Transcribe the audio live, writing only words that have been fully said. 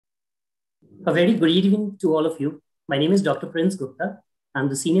A very good evening to all of you. My name is Dr. Prince Gupta. I'm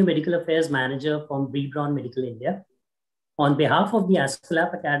the Senior Medical Affairs Manager from Braun Medical India. On behalf of the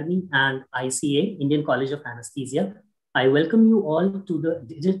Aesculap Academy and ICA, Indian College of Anesthesia, I welcome you all to the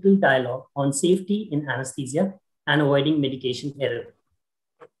digital dialogue on safety in anesthesia and avoiding medication error.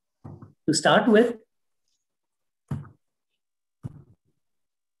 To start with,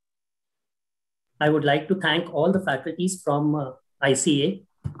 I would like to thank all the faculties from ICA.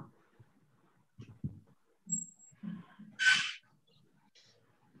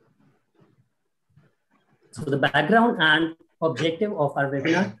 So the background and objective of our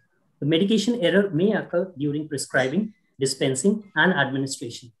webinar, the medication error may occur during prescribing, dispensing, and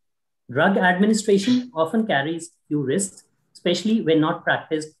administration. Drug administration often carries few risks, especially when not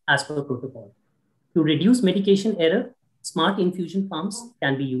practiced as per protocol. To reduce medication error, smart infusion pumps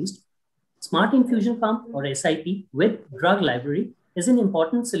can be used. Smart infusion pump or SIP with drug library is an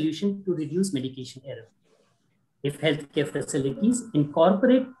important solution to reduce medication error. If healthcare facilities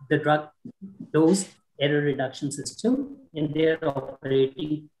incorporate the drug dose error reduction system in their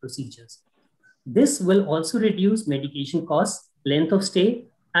operating procedures. This will also reduce medication costs, length of stay,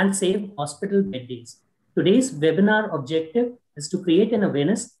 and save hospital bed days. Today's webinar objective is to create an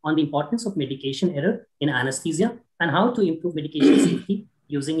awareness on the importance of medication error in anesthesia and how to improve medication safety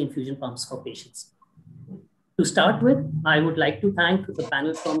using infusion pumps for patients. To start with, I would like to thank the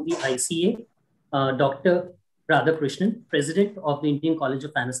panel from the ICA, Dr. Radhakrishnan, President of the Indian College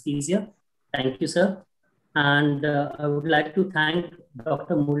of Anesthesia. Thank you, sir. And I would like to thank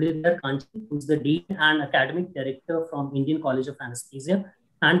Dr. Muralidhar Kanchi, who's the Dean and Academic Director from Indian College of Anesthesia.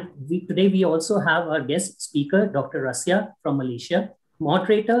 And today we also have our guest speaker, Dr. Rasya from Malaysia.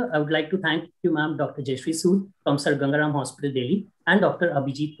 Moderator, I would like to thank you, ma'am, Dr. Jayashree Sood from Sir Gangaram Hospital, Delhi, and Dr.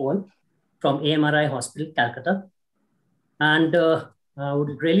 Abhijit Paul from AMRI Hospital, Calcutta. And I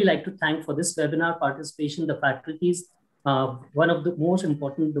would really like to thank for this webinar participation, the faculties, one of the most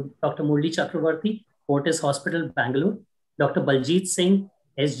important, Dr. Murli Chakravarti, Fortis Hospital, Bangalore, Dr. Baljit Singh,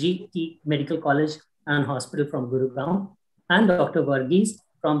 SGT Medical College and Hospital from Gurugram, and Dr. Varghese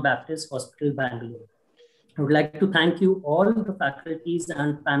from Baptist Hospital, Bangalore. I would like to thank you all the faculties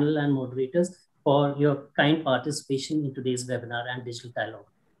and panel and moderators for your kind participation in today's webinar and digital dialogue.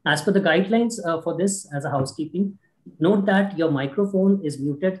 As per the guidelines for this as a housekeeping, note that your microphone is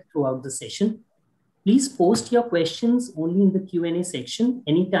muted throughout the session. Please post your questions only in the Q&A section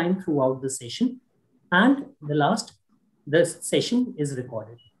anytime throughout the session. And the session is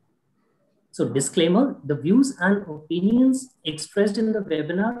recorded. So disclaimer, the views and opinions expressed in the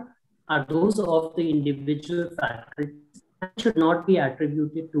webinar are those of the individual faculty and should not be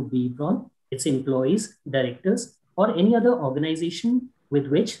attributed to Braun, its employees, directors, or any other organization with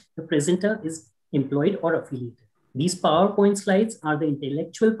which the presenter is employed or affiliated. These PowerPoint slides are the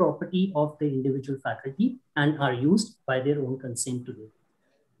intellectual property of the individual faculty and are used by their own consent today.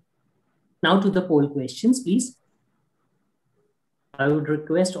 Now to the poll questions, please. I would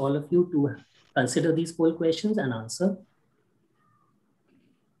request all of you to consider these poll questions and answer.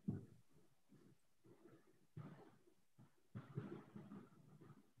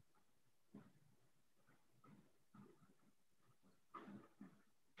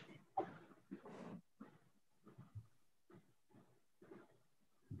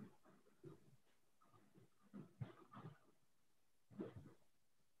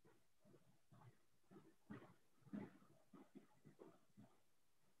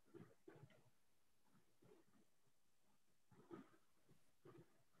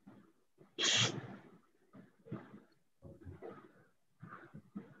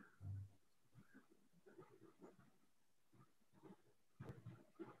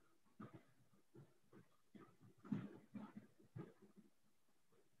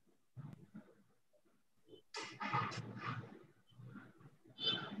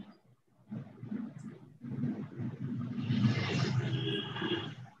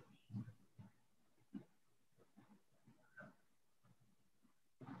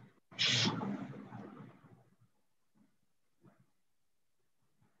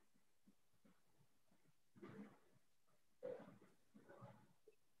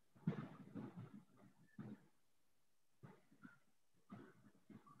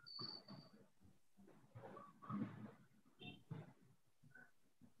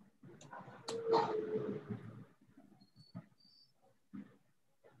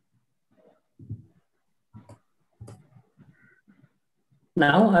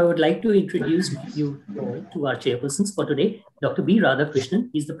 Now, I would like to introduce you all to our chairpersons for today, Dr. B.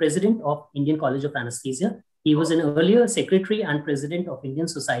 Radhakrishnan. He's the president of Indian College of Anesthesia. He was an earlier secretary and president of Indian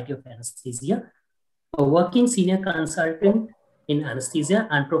Society of Anesthesia, a working senior consultant in Anesthesia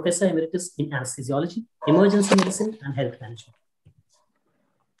and Professor Emeritus in Anesthesiology, Emergency Medicine, and Health Management.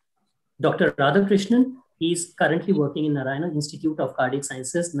 Dr. Radhakrishnan, he is currently working in Narayana Institute of Cardiac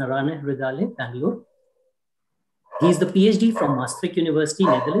Sciences, Narayana Hridayalaya, Bangalore. He is the PhD from Maastricht University,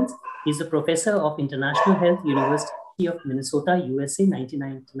 Netherlands. He is the Professor of International Health, University of Minnesota, USA,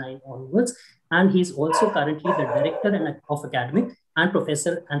 1999 onwards. And he is also currently the Director of Academic and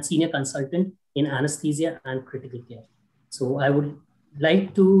Professor and Senior Consultant in Anesthesia and Critical Care. So I would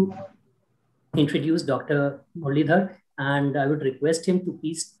like to introduce Dr. Muralidhar, and I would request him to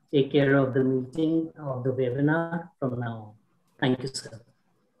please take care of the meeting of the webinar from now on. Thank you, sir.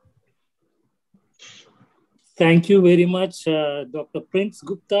 Thank you very much, Dr. Prince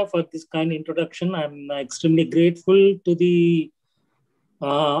Gupta, for this kind introduction. I'm extremely grateful to the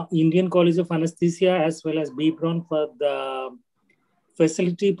Indian College of Anesthesia as well as BBRON for the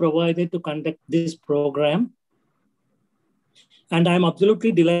facility provided to conduct this program. And I'm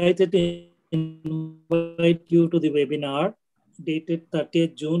absolutely delighted to invite you to the webinar dated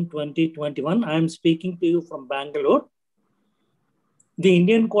 30th June 2021. I'm speaking to you from Bangalore. The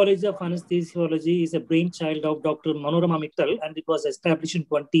Indian College of Anesthesiology is a brainchild of Dr. Manorama Mittal, and it was established in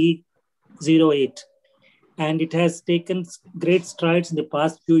 2008. And it has taken great strides in the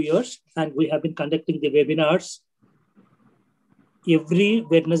past few years, and we have been conducting the webinars every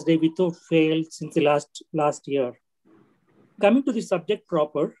Wednesday without fail since the last year. Coming to the subject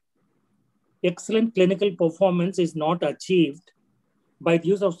proper, excellent clinical performance is not achieved by the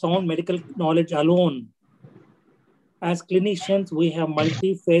use of sound medical knowledge alone. As clinicians, we have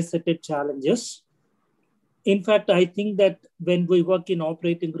multifaceted challenges. In fact, I think that when we work in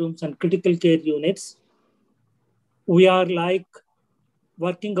operating rooms and critical care units, we are like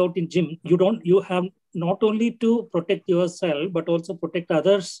working out in gym. You have not only to protect yourself, but also protect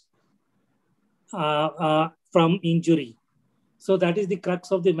others from injury. So that is the crux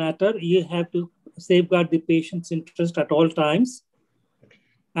of the matter. You have to safeguard the patient's interest at all times.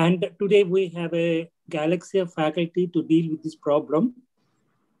 And today we have a galaxy of faculty to deal with this problem.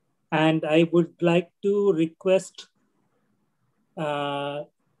 And I would like to request Dr.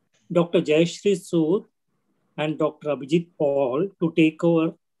 Jayashree Sood and Dr. Abhijit Paul to take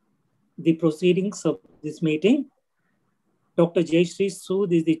over the proceedings of this meeting. Dr. Jayashree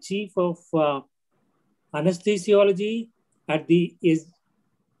Sood is the Chief of Anesthesiology at the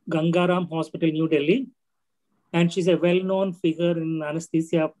Gangaram Hospital, New Delhi. And she's a well-known figure in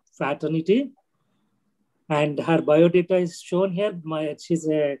anesthesia fraternity. And her biodata is shown here. She's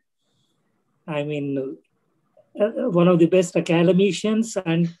one of the best academicians,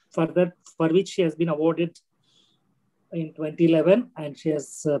 and for which she has been awarded in 2011. And she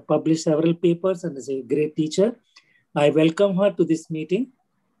has published several papers and is a great teacher. I welcome her to this meeting.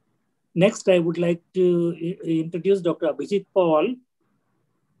 Next, I would like to introduce Dr. Abhijit Paul,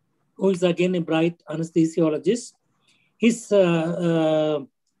 who is again a bright anesthesiologist. His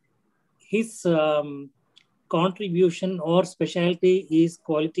contribution or specialty is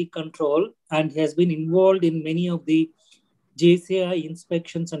quality control, and he has been involved in many of the JCI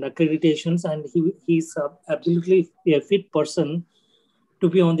inspections and accreditations, and he's absolutely a fit person to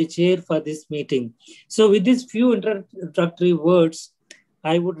be on the chair for this meeting. So with these few introductory words,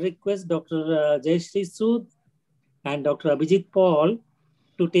 I would request Dr. Jayashree Sood and Dr. Abhijit Paul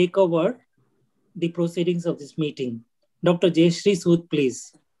to take over the proceedings of this meeting. Dr. Jayashree Sood,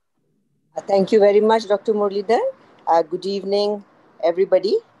 please. Thank you very much, Dr. Muralidhar. Good evening,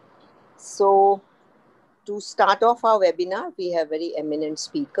 everybody. So to start off our webinar, we have very eminent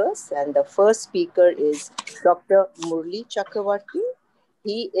speakers. And the first speaker is Dr. Murali Chakravarti.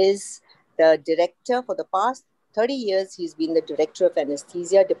 He is the director for the past 30 years. He's been the director of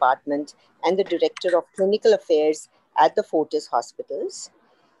anesthesia department and the director of clinical affairs at the Fortis hospitals.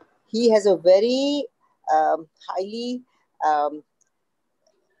 He has a very highly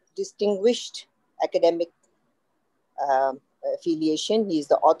distinguished academic affiliation. He is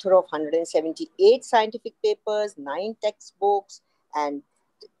the author of 178 scientific papers, 9 textbooks and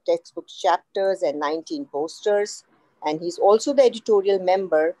textbook chapters, and 19 posters. And he's also the editorial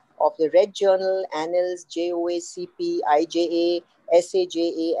member of the Red Journal, Annals, JOA, CP, IJA,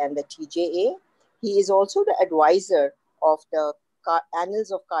 SAJA, and the TJA. He is also the advisor of the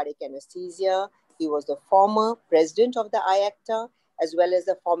Annals of Cardiac Anesthesia. He was the former president of the IACTA, as well as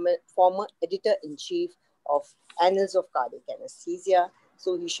the former editor-in-chief of Annals of Cardiac Anesthesia.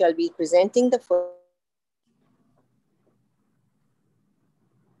 So he shall be presenting the first.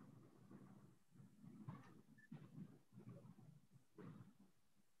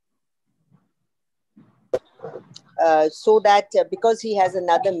 Because he has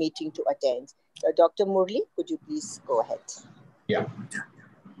another meeting to attend. Dr. Murali, could you please go ahead? Yeah.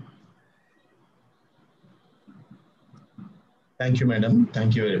 Thank you, madam.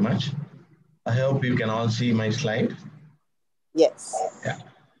 Thank you very much. I hope you can all see my slide. Yes. Yeah.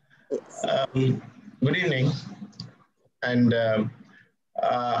 Yes. Good evening. And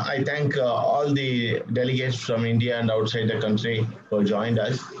I thank all the delegates from India and outside the country who joined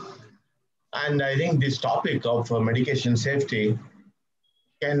us. And I think this topic of medication safety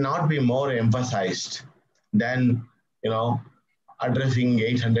cannot be more emphasized than, addressing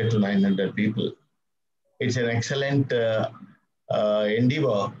 800 to 900 people. It's an excellent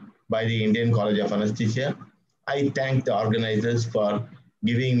endeavor by the Indian College of Anesthesia. I thank the organizers for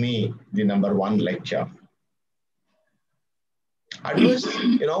giving me the #1 lecture. Adverse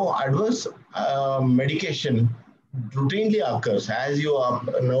medication routinely occurs. As you have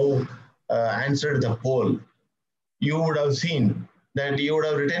now answered the poll, you would have seen that you would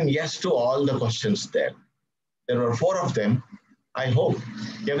have written yes to all the questions there. There were 4 of them. I hope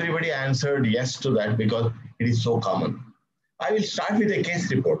everybody answered yes to that because it is so common. I will start with a case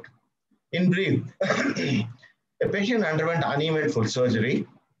report. In brief, a patient underwent uneventful surgery.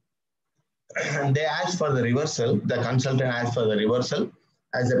 They asked for the reversal. The consultant asked for the reversal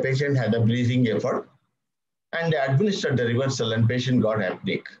as the patient had a breathing effort, and they administered the reversal and patient got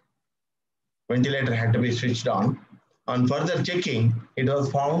apneic. Ventilator had to be switched on. On further checking, it was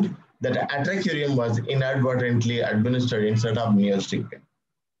found that atracurium was inadvertently administered instead of neostick.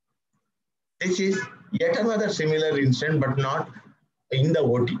 This is yet another similar incident, but not in the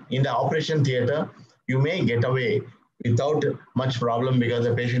OT. In the operation theater, you may get away without much problem because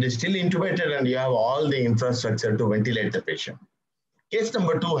the patient is still intubated and you have all the infrastructure to ventilate the patient. Case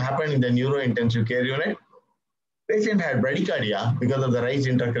number 2 happened in the neurointensive care unit. Patient had bradycardia because of the rise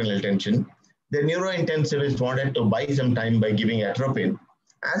in intracranial tension. The neurointensivist wanted to buy some time by giving atropine.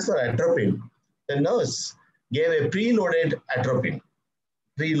 As for atropine, the nurse gave a preloaded atropine.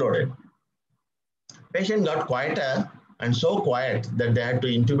 Preloaded. Patient got quieter and so quiet that they had to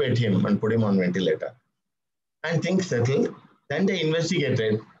intubate him and put him on ventilator. And things settled. Then they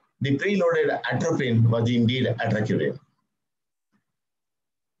investigated. The preloaded atropine was indeed atracurium.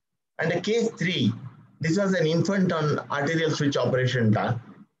 And the case 3, this was an infant on arterial switch operation done.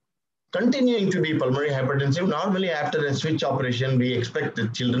 Continuing to be pulmonary hypertensive. Normally after a switch operation, we expect the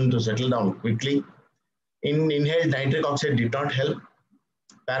children to settle down quickly. Inhaled nitric oxide did not help.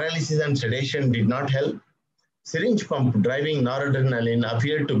 Paralysis and sedation did not help. Syringe pump driving noradrenaline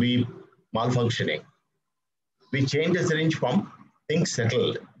appeared to be malfunctioning. We changed the syringe pump, things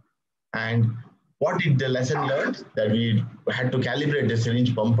settled. And what did the lesson learn? That we had to calibrate the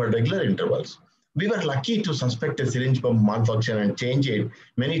syringe pump at regular intervals. We were lucky to suspect a syringe pump malfunction and change it.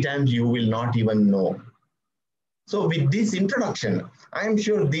 Many times you will not even know. So with this introduction, I am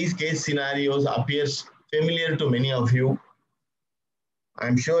sure these case scenarios appears familiar to many of you.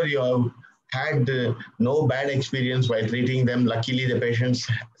 I'm sure you have had no bad experience while treating them. Luckily, the patients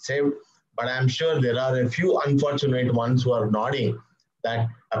saved. But I'm sure there are a few unfortunate ones who are nodding that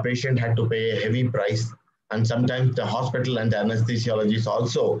a patient had to pay a heavy price. And sometimes the hospital and the anesthesiologists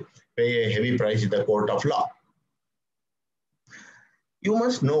also pay a heavy price in the court of law. You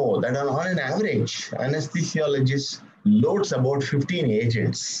must know that on an average, anesthesiologist loads about 15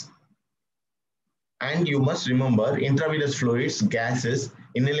 agents. And you must remember intravenous fluids, gases,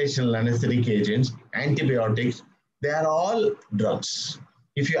 inhalational anesthetic agents, antibiotics, they are all drugs.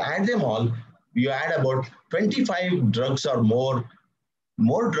 If you add them all, you add about 25 drugs or more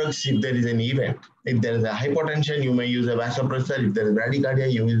drugs if there is an event. If there is a hypotension, you may use a vasopressor. If there is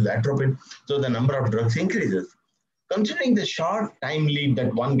bradycardia, you use atropine. So the number of drugs increases. Considering the short time lead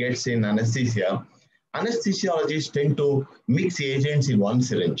that one gets in anesthesia, anesthesiologists tend to mix agents in one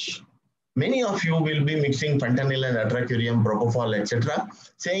syringe. Many of you will be mixing fentanyl and atracurium, propofol, etc.,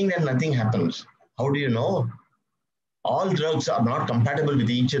 saying that nothing happens. How do you know? All drugs are not compatible with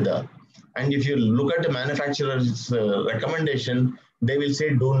each other. And if you look at the manufacturer's recommendation, they will say,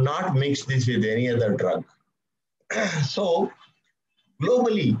 do not mix this with any other drug. So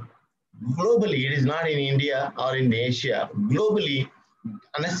globally, it is not in India or in Asia. Globally,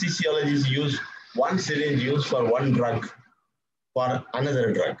 anesthesiologists use one syringe used for one drug for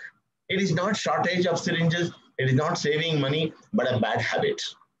another drug. It is not shortage of syringes. It is not saving money, but a bad habit.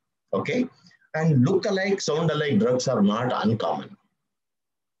 Okay? And look-alike, sound-alike drugs are not uncommon.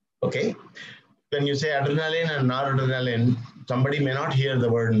 Okay? When you say adrenaline and noradrenaline, somebody may not hear the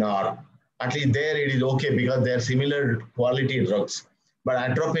word nor. At least there it is okay because they are similar quality drugs. But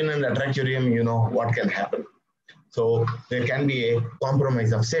atropine and atracurium, you know what can happen. So there can be a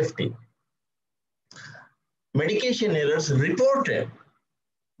compromise of safety. Medication errors reported.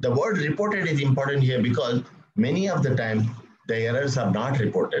 The word reported is important here because many of the time the errors are not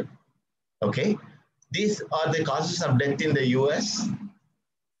reported. Okay, these are the causes of death in the US.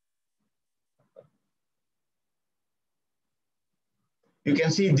 You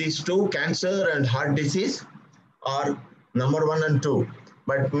can see these two, cancer and heart disease, are number 1 and 2,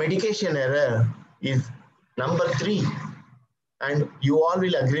 but medication error is number 3. And you all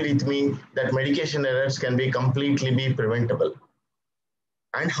will agree with me that medication errors can be completely preventable.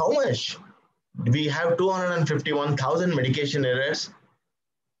 And how much? We have 251,000 medication errors.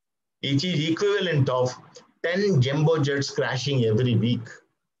 It is equivalent of 10 jumbo jets crashing every week.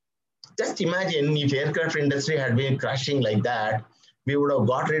 Just imagine if aircraft industry had been crashing like that, we would have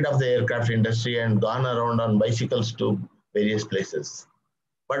got rid of the aircraft industry and gone around on bicycles to various places.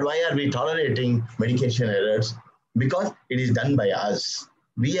 But why are we tolerating medication errors? Because it is done by us.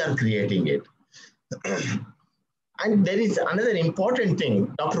 We are creating it. And there is another important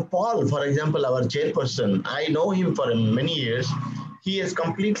thing. Dr. Paul, for example, our chairperson, I know him for many years. He has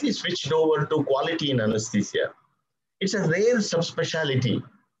completely switched over to quality in anesthesia. It's a rare subspecialty.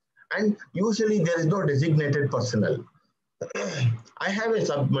 And usually there is no designated personnel. I have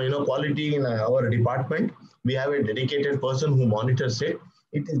a quality in our department. We have a dedicated person who monitors it.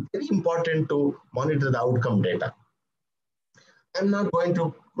 It is very important to monitor the outcome data. I'm not going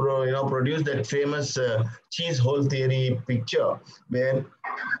to produce that famous cheese hole theory picture where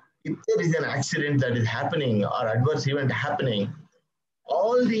if there is an accident that is happening or adverse event happening,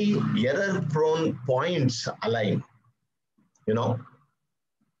 all the error prone points align.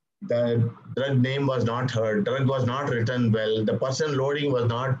 The drug name was not heard, drug was not written well, the person loading was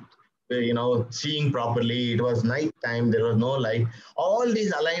not seeing properly, it was night time, there was no light. All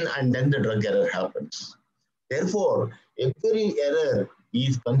these align and then the drug error happens. Therefore, every error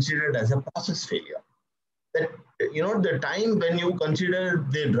is considered as a process failure. That, the time when you consider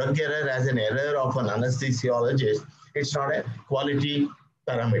the drug error as an error of an anesthesiologist, it's not a quality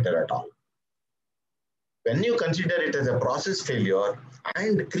parameter at all. When you consider it as a process failure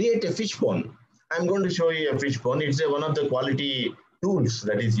and create a fishbone, I'm going to show you a fishbone. It's one of the quality tools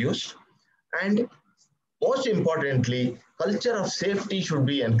that is used. And most importantly, culture of safety should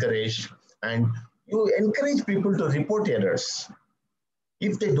be encouraged, and you encourage people to report errors.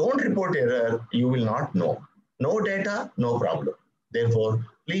 If they don't report error, you will not know. No data, no problem. Therefore,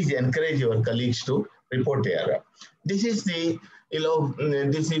 please encourage your colleagues to report error. This is the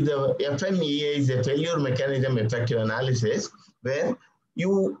FMEA, is a failure mechanism effective analysis, where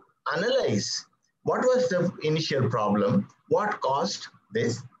you analyze what was the initial problem, what caused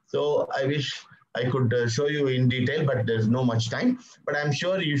this. So I wish I could show you in detail, but there's no much time. But I'm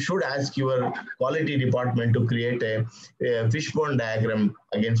sure you should ask your quality department to create a fishbone diagram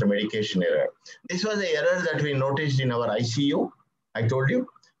against a medication error. This was the error that we noticed in our ICU, I told you.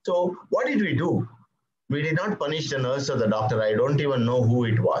 So what did we do? We did not punish the nurse or the doctor. I don't even know who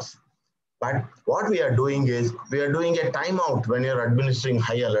it was. But what we are doing is, we are doing a timeout when you're administering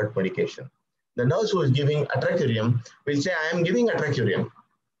high alert medication. The nurse who is giving atracurium will say, I am giving atracurium.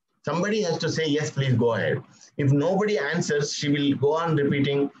 Somebody has to say, yes, please go ahead. If nobody answers, she will go on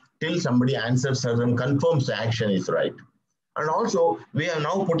repeating till somebody answers her and confirms the action is right. And also, we have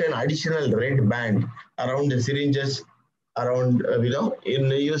now put an additional red band around the syringes, around,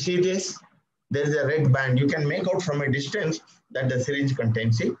 you see this? There is a red band. You can make out from a distance that the syringe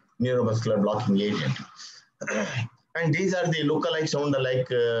contains a neurovascular blocking agent. And these are the look-alike, sound-alike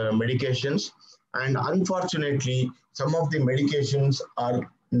medications. And unfortunately, some of the medications are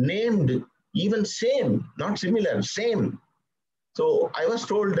named even same, not similar, same. So I was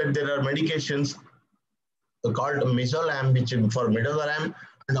told that there are medications called Mizolam, which is for midazolam,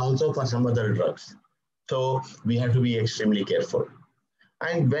 and also for some other drugs. So we have to be extremely careful.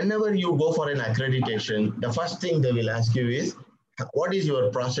 And whenever you go for an accreditation, the first thing they will ask you is, what is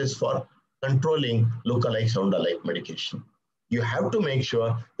your process for controlling look-alike, sound-alike medication? You have to make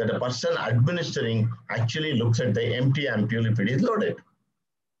sure that the person administering actually looks at the empty ampule if it is loaded.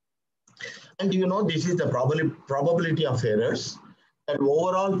 And this is the probability of errors. And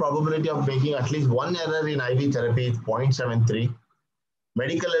overall probability of making at least one error in IV therapy is 0.73.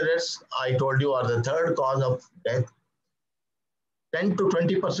 Medical errors, I told you, are the third cause of death. 10 to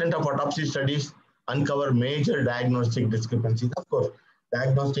 20% of autopsy studies uncover major diagnostic discrepancies. Of course,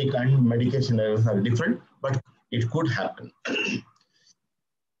 diagnostic and medication errors are different, but it could happen.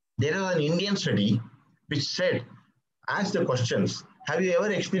 There is an Indian study which said, ask the questions, have you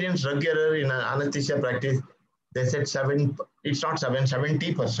ever experienced drug error in an anesthesia practice? They said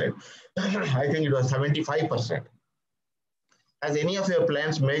 70%. I think it was 75%. Has any of your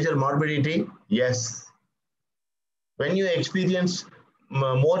plants major morbidity? Yes. When you experience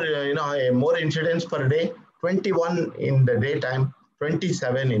more incidents per day, 21 in the daytime,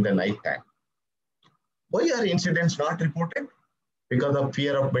 27 in the nighttime. Why are incidents not reported? Because of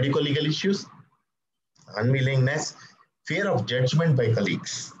fear of medical legal issues, unwillingness, fear of judgment by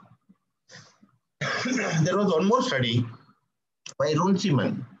colleagues. There was one more study by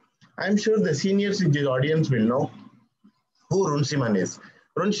Runciman. I'm sure the seniors in this audience will know who Runciman is.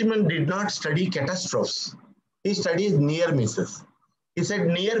 Runciman did not study catastrophes. He studies near misses. He said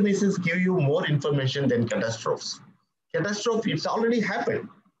near misses give you more information than catastrophes. Catastrophe, it's already happened.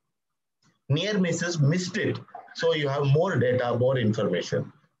 Near misses missed it. So you have more data, more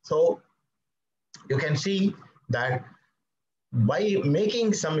information. So you can see that by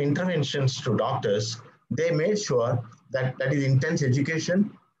making some interventions to doctors, they made sure that is intense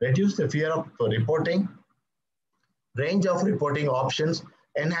education, reduce the fear of reporting, range of reporting options,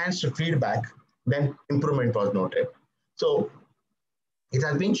 enhanced feedback, then improvement was noted. So it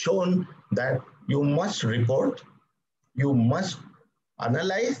has been shown that you must report, you must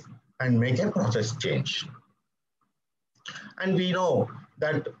analyze and make a process change. And we know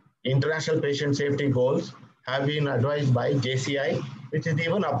that international patient safety goals have been advised by JCI, which is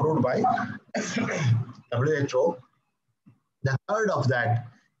even approved by WHO. The third of that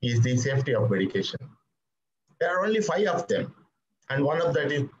is the safety of medication. There are only 5 of them, and one of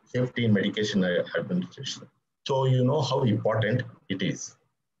that is safety in medication administration. So you know how important it is.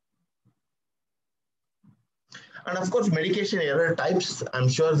 And of course, medication error types, I'm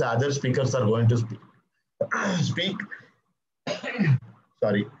sure the other speakers are going to speak.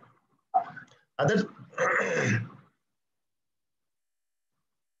 Sorry. Other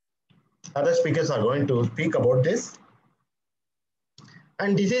speakers are going to speak about this.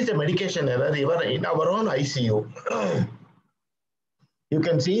 And this is the medication error even in our own ICU. You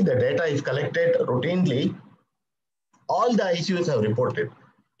can see the data is collected routinely. All the ICUs have reported.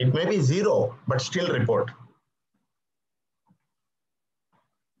 It may be 0, but still report.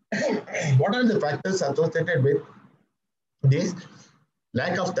 What are the factors associated with this?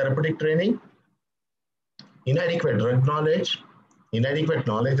 Lack of therapeutic training, inadequate drug knowledge, inadequate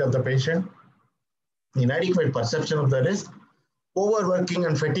knowledge of the patient, inadequate perception of the risk, overworking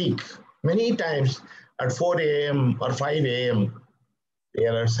and fatigue. Many times at 4 a.m. or 5 a.m.,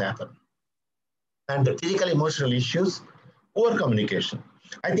 errors happen. And the physical emotional issues, poor communication.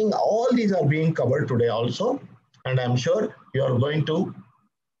 I think all these are being covered today also, and I'm sure you are going to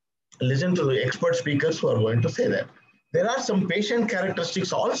listen to the expert speakers who are going to say that. There are some patient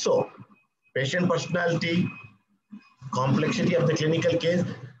characteristics also, patient personality, complexity of the clinical case,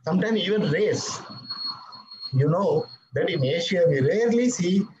 sometimes even race. You know that in Asia, we rarely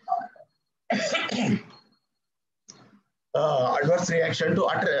see adverse reaction to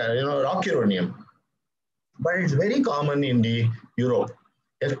rocuronium. But it's very common in the Europe,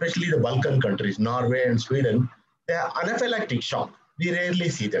 especially the Balkan countries, Norway and Sweden. They are anaphylactic shock. We rarely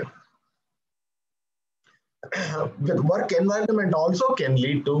see them. The work environment also can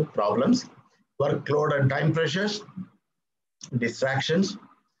lead to problems, workload and time pressures, distractions,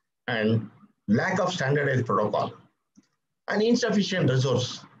 and lack of standardized protocol, and insufficient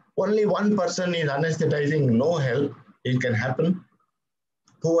resource. Only one person is anesthetizing, no help, it can happen.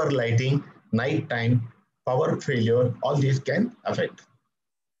 Poor lighting, night time, power failure, all these can affect.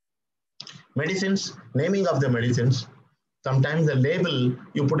 Medicines, naming of the medicines, sometimes the label,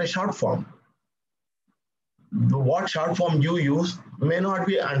 you put a short form. What short form you use may not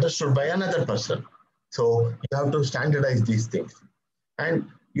be understood by another person. So you have to standardize these things. And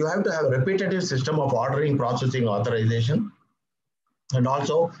you have to have a repetitive system of ordering, processing, authorization, and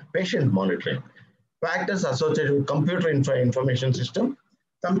also patient monitoring. Factors associated with computer information system.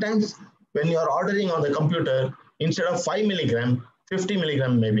 Sometimes when you are ordering on the computer, instead of 5 milligram, 50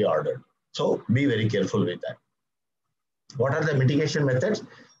 milligram may be ordered. So be very careful with that. What are the mitigation methods?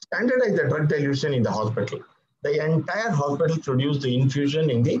 Standardize the drug dilution in the hospital. The entire hospital should use the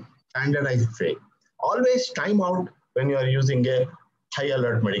infusion in the standardized way. Always time out when you are using a high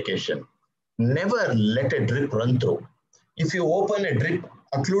alert medication. Never let a drip run through. If you open a drip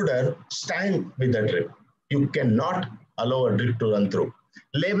occluder, stand with the drip. You cannot allow a drip to run through.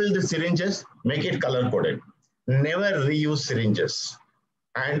 Label the syringes, make it color coded. Never reuse syringes.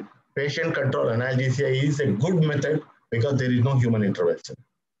 And patient control analgesia is a good method because there is no human intervention.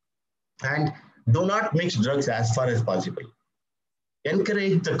 And do not mix drugs as far as possible.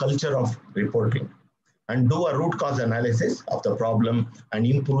 Encourage the culture of reporting and do a root cause analysis of the problem and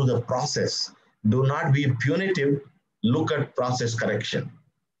improve the process. Do not be punitive, look at process correction.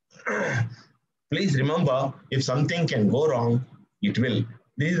 Please remember, if something can go wrong, it will.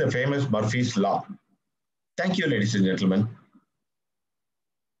 This is the famous Murphy's Law. Thank you, ladies and gentlemen.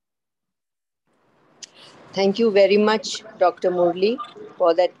 Thank you very much, Dr. Murli,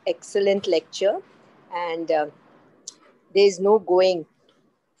 for that excellent lecture. And there is no going.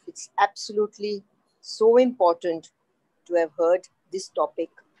 It's absolutely so important to have heard this topic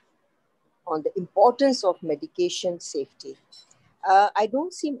on the importance of medication safety. I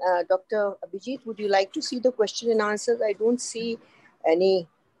don't see, Dr. Abhijit, would you like to see the question and answers? I don't see any.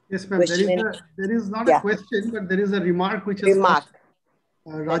 Yes, ma'am. There is not a question, but there is a remark which is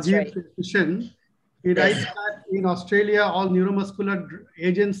Rajiv Kishan. He writes that in Australia, all neuromuscular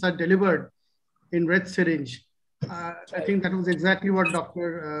agents are delivered in red syringe. I think that was exactly what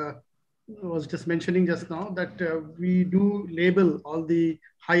Dr. Was just mentioning just now, that we do label all the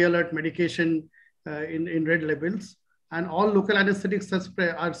high alert medication in red labels, and all local anesthetics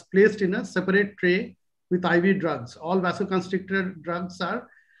are placed in a separate tray with IV drugs. All vasoconstrictor drugs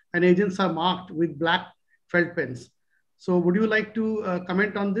and agents are marked with black felt pens. So would you like to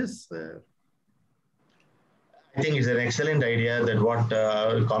comment on this? I think it's an excellent idea that what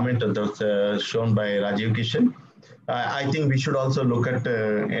comment that was shown by Rajiv Kishan. I think we should also look at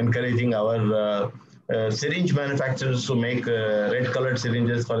encouraging our syringe manufacturers to make red colored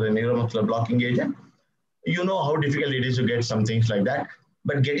syringes for the neuromuscular blocking agent. You know how difficult it is to get some things like that,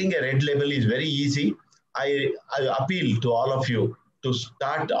 but getting a red label is very easy. I appeal to all of you to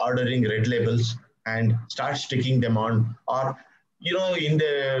start ordering red labels and start sticking them on, or in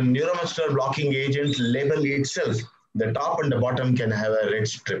the neuromuscular blocking agent label itself, the top and the bottom can have a red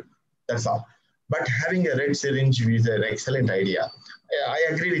strip. That's all. But having a red syringe is an excellent idea. I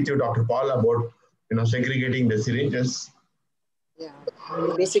agree with you, Dr. Paul, about segregating the syringes. Yeah,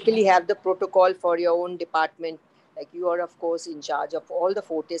 you basically have the protocol for your own department. Like you are, of course, in charge of all the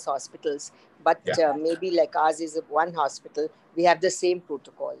Fortis hospitals, but maybe like ours is one hospital, we have the same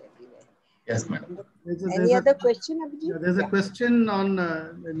protocol everywhere. Yes, ma'am. Any other question, Abhijit? Yeah, there's a question on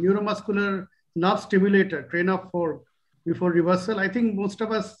neuromuscular nerve stimulator, train of 4 before reversal. I think most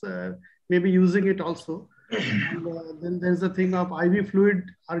of us may be using it also. And, then there's a thing of IV fluid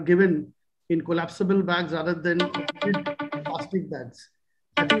are given in collapsible bags rather than plastic bags.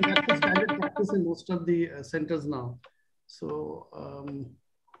 I think that's the standard practice in most of the centers now. So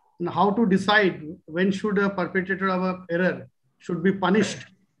how to decide when should a perpetrator of an error should be punished?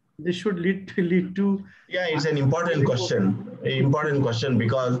 This should lead to. Yeah, it's an important question. Important question,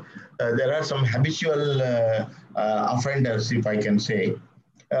 because there are some habitual offenders, if I can say.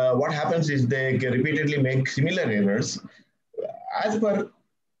 What happens is they repeatedly make similar errors. As per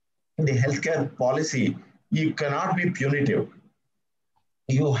the healthcare policy, you cannot be punitive.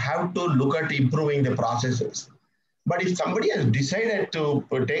 You have to look at improving the processes. But if somebody has decided to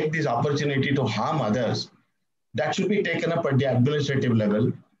take this opportunity to harm others, that should be taken up at the administrative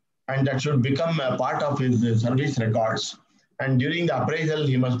level, and that should become a part of his service records. And during the appraisal,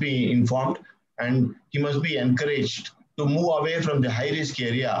 he must be informed and he must be encouraged to move away from the high-risk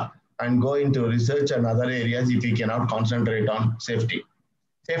area and go into research and other areas if he cannot concentrate on safety.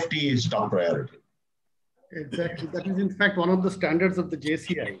 Safety is top priority. Exactly. That is, in fact, one of the standards of the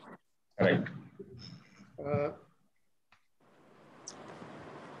JCI. Right.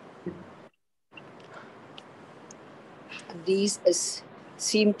 These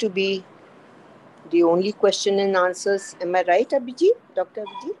seem to be the only question and answers. Am I right, Abhijit? Dr.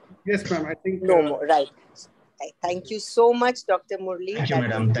 Abhijit? Yes, ma'am. I think. No more. Right. Thank you so much, Dr. Murli. Thank you,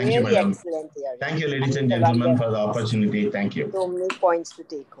 madam. Thank you, madam. Excellent hearing. Thank you, ladies and gentlemen, for the opportunity. Thank you. So many points to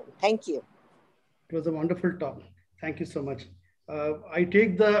take home. Thank you. It was a wonderful talk. Thank you so much. I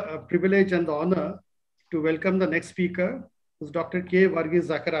take the privilege and the honor to welcome the next speaker, who's Dr. K. Varghese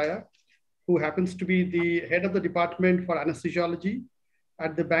Zachariah, who happens to be the head of the Department for Anesthesiology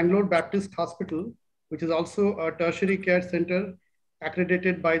at the Bangalore Baptist Hospital, which is also a tertiary care center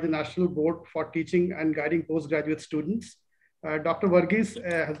accredited by the National Board for Teaching and Guiding Postgraduate Students. Dr. Varghese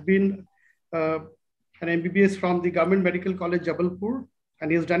has been an MBBS from the Government Medical College, Jabalpur, and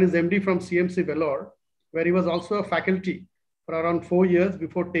he has done his MD from CMC Vellore, where he was also a faculty for around 4 years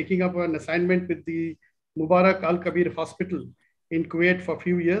before taking up an assignment with the Mubarak Al Kabir Hospital in Kuwait for a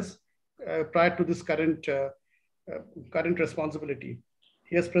few years prior to this current responsibility.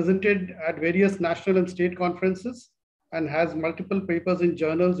 He has presented at various national and state conferences and has multiple papers in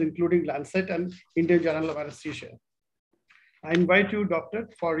journals, including Lancet and Indian Journal of Anesthesia. I invite you, Doctor,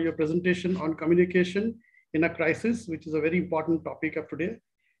 for your presentation on communication in a crisis, which is a very important topic of today.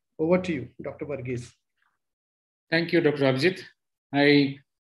 Over to you, Dr. Varghese. Thank you, Dr. Abhijit. I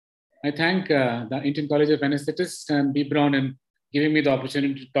thank the Indian College of Anesthetists and B. Brown in giving me the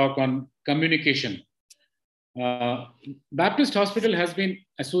opportunity to talk on communication. Baptist Hospital has been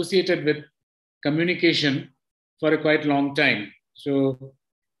associated with communication for a quite long time. So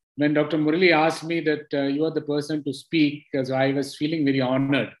when Dr. Murali asked me that you are the person to speak, so I was feeling very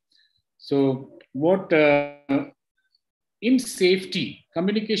honored. So what in safety,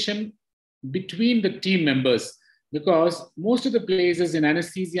 communication between the team members, because most of the places in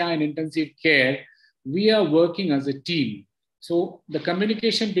anesthesia and intensive care, we are working as a team. So the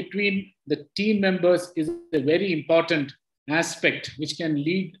communication between the team members is a very important aspect which can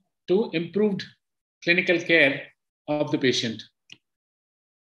lead to improved clinical care of the patient.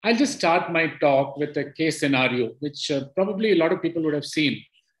 I'll just start my talk with a case scenario, which probably a lot of people would have seen.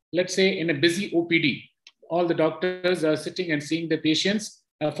 Let's say in a busy OPD, all the doctors are sitting and seeing the patients.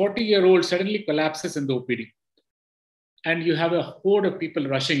 A 40-year-old suddenly collapses in the OPD. And you have a horde of people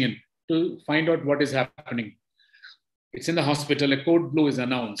rushing in to find out what is happening. It's in the hospital, a code blue is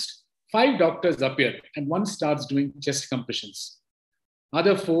announced. 5 doctors appear and one starts doing chest compressions.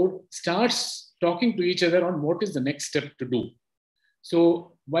 Other 4 starts talking to each other on what is the next step to do.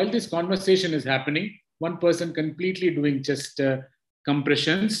 So while this conversation is happening, one person completely doing chest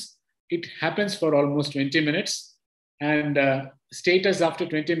compressions. It happens for almost 20 minutes. And status after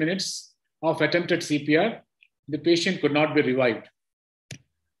 20 minutes of attempted CPR, the patient could not be revived.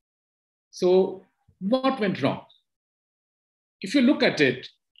 So what went wrong? If you look at it,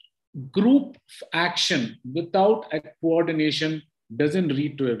 group action without a coordination doesn't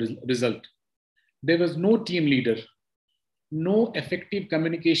lead to a result. There was no team leader, no effective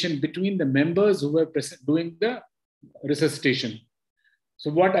communication between the members who were doing the resuscitation.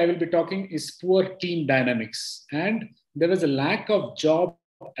 So what I will be talking is poor team dynamics, and there was a lack of job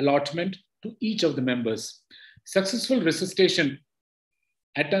allotment to each of the members. Successful resuscitation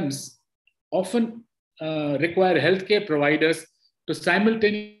attempts often require healthcare providers to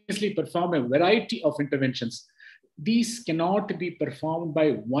simultaneously perform a variety of interventions. These cannot be performed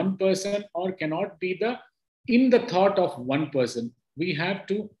by one person or cannot be in the thought of one person. We have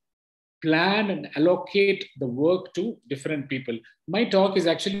to plan and allocate the work to different people. My talk is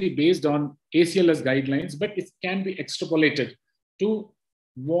actually based on ACLS guidelines, but it can be extrapolated to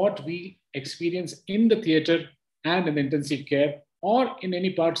what we experience in the theater and in intensive care or in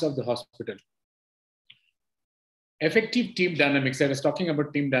any parts of the hospital. Effective team dynamics, I was talking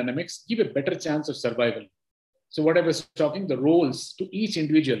about team dynamics, give a better chance of survival. So what I was talking, the roles to each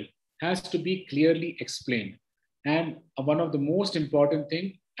individual has to be clearly explained. And one of the most important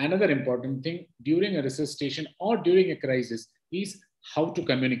thing, another important thing during a resuscitation or during a crisis is how to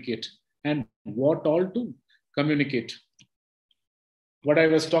communicate and what all to communicate. What I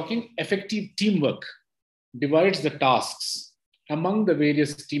was talking, effective teamwork divides the tasks among the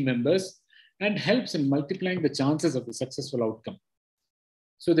various team members and helps in multiplying the chances of the successful outcome.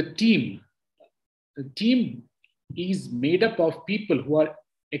 So the team is made up of people who are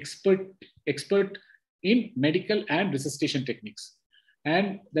expert in medical and resuscitation techniques.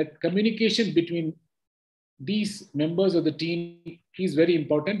 And that communication between these members of the team is very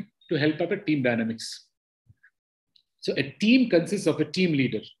important to help up a team dynamics. So a team consists of a team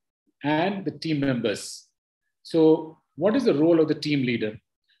leader and the team members. So what is the role of the team leader?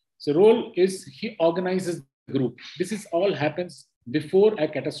 So role is he organizes the group. This is all happens before a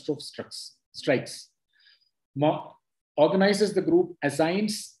catastrophe strikes. Organizes the group,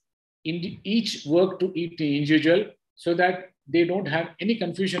 assigns each work to each individual so that they don't have any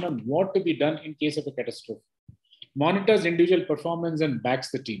confusion on what to be done in case of a catastrophe. Monitors individual performance and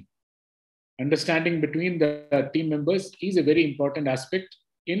backs the team. Understanding between the team members is a very important aspect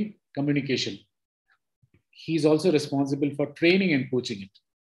in communication. He's also responsible for training and coaching it,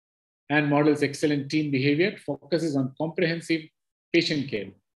 and models excellent team behavior, focuses on comprehensive patient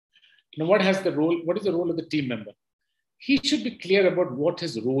care. Now, what is the role of the team member? He should be clear about what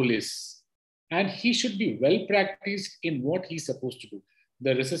his role is, and he should be well practiced in what he's supposed to do.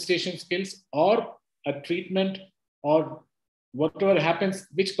 The resuscitation skills or a treatment or whatever happens,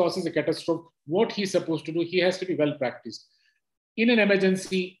 which causes a catastrophe, what he's supposed to do, he has to be well practiced. In an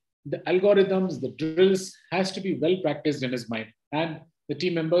emergency, the algorithms, the drills has to be well practiced in his mind, and the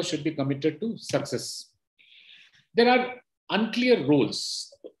team members should be committed to success. There are unclear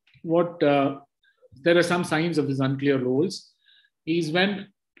roles. There are some signs of these unclear roles is when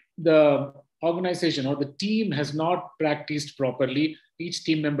the organization or the team has not practiced properly. Each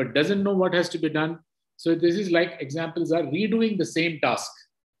team member doesn't know what has to be done. So this is like examples are redoing the same task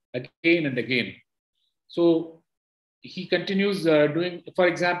again and again. So he continues doing, for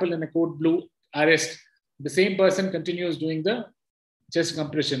example, in a code blue arrest, the same person continues doing the chest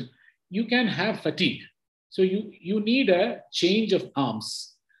compression. You can have fatigue. So you need a change of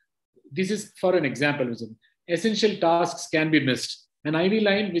arms. This is for an example. Essential tasks can be missed. An IV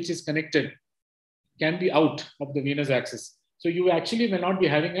line which is connected can be out of the venous axis. So you actually may not be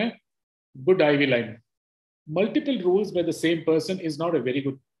having a good IV line. Multiple roles by the same person is not a very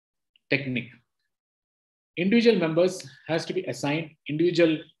good technique. Individual members has to be assigned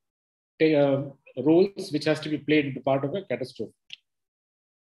individual roles which has to be played in the part of a catastrophe.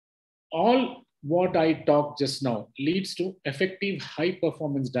 All what I talked just now leads to effective high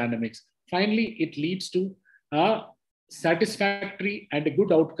performance dynamics. Finally, it leads to a satisfactory and a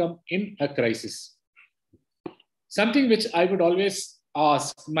good outcome in a crisis. Something which I would always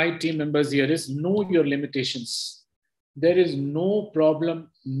ask my team members here is know your limitations. There is no problem,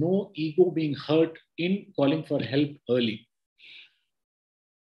 no ego being hurt in calling for help early.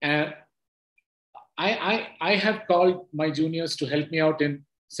 I have called my juniors to help me out in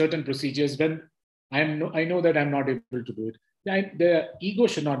certain procedures when I know that I'm not able to do it. The ego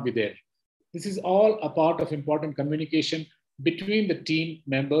should not be there. This is all a part of important communication between the team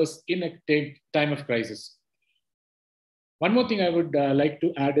members in a time of crisis. One more thing I would like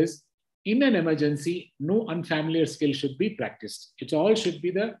to add is, in an emergency, no unfamiliar skill should be practiced. It all should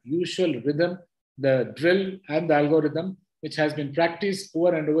be the usual rhythm, the drill and the algorithm, which has been practiced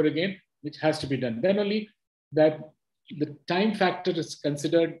over and over again, which has to be done. Then only that the time factor is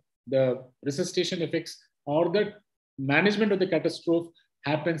considered, the resuscitation effects or the management of the catastrophe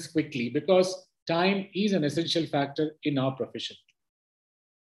happens quickly, because time is an essential factor in our profession.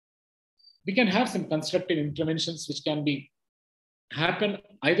 We can have some constructive interventions which can be happen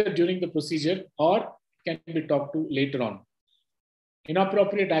either during the procedure or can be talked to later on.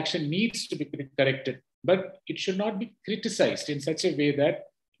 Inappropriate action needs to be corrected, but it should not be criticized in such a way that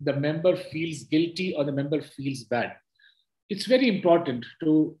the member feels guilty or the member feels bad. It's very important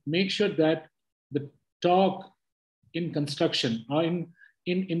to make sure that the talk in construction or in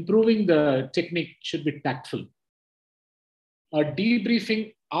improving the technique should be tactful. A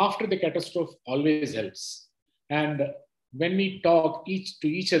debriefing after the catastrophe always helps. And when we talk to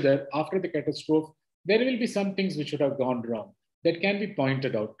each other after the catastrophe, there will be some things which should have gone wrong that can be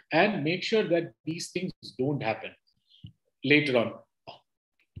pointed out, and make sure that these things don't happen later on.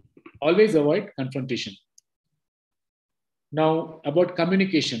 Always avoid confrontation. Now, about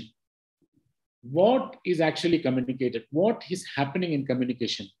communication. What is actually communicated? What is happening in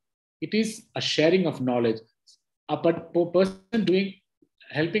communication? It is a sharing of knowledge. A person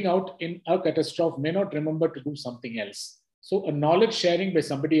helping out in a catastrophe may not remember to do something else. So a knowledge sharing by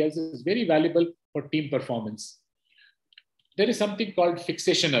somebody else is very valuable for team performance. There is something called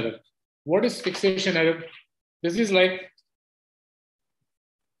fixation error. What is fixation error? This is like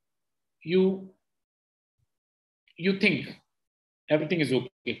you think everything is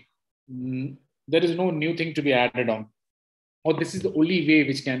okay. There is no new thing to be added on. Or this is the only way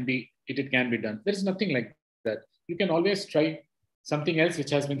which it can be done. There is nothing like that. You can always try something else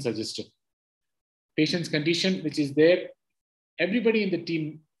which has been suggested. Patient's condition, which is there. Everybody in the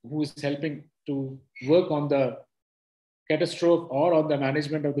team who is helping to work on the catastrophe or on the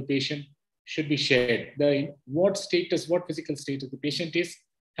management of the patient should be shared. What physical status the patient is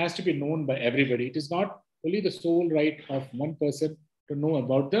has to be known by everybody. It is not only the sole right of one person to know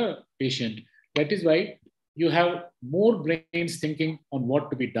about the patient. That is why you have more brains thinking on what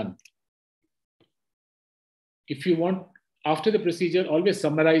to be done. If you want, after the procedure, always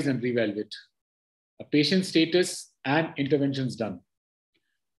summarize and reevaluate a patient status and interventions done.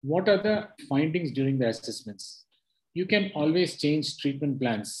 What are the findings during the assessments? You can always change treatment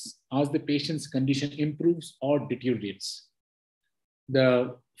plans as the patient's condition improves or deteriorates.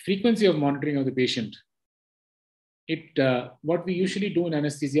 The frequency of monitoring of the patient. What we usually do in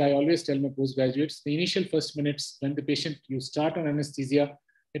anesthesia, I always tell my postgraduates, the initial first minutes when the patient, you start on anesthesia,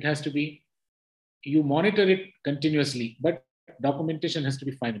 it has to be, you monitor it continuously, but documentation has to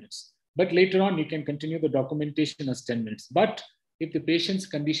be 5 minutes. But later on, you can continue the documentation as 10 minutes. But if the patient's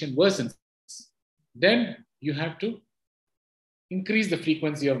condition worsens, then you have to increase the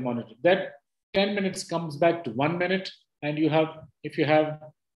frequency of monitoring. That 10 minutes comes back to 1 minute, and if you have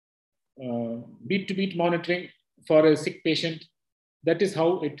beat-to-beat monitoring for a sick patient, that is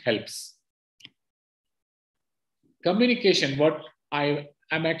how it helps. Communication, what I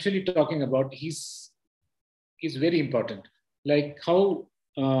am actually talking about is very important. Like how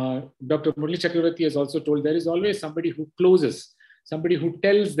Dr. Murali Chakravarti has also told, there is always somebody who closes, somebody who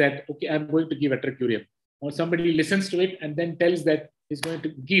tells that, okay, I'm going to give atracurium, or somebody listens to it and then tells that he's going to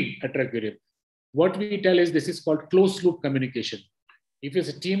give atracurium. What we tell is this is called closed loop communication. If it's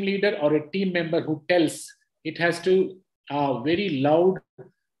a team leader or a team member who tells, it has to very loud,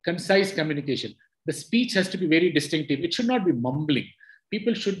 concise communication. The speech has to be very distinctive. It should not be mumbling.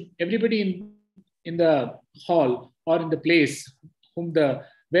 Everybody in the hall or in the place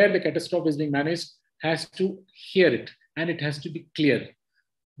where the catastrophe is being managed has to hear it and it has to be clear.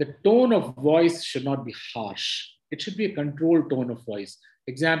 The tone of voice should not be harsh. It should be a controlled tone of voice.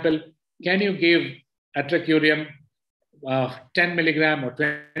 Example, can you give atracurium 10 milligram or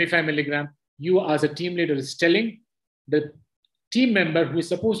 25 milligram? You as a team leader is telling, the team member who is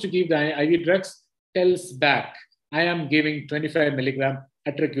supposed to give the IV drugs tells back, I am giving 25 milligram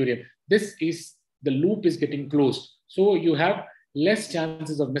atracurium. This is, the loop is getting closed. So you have less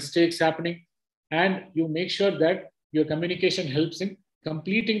chances of mistakes happening, and you make sure that your communication helps in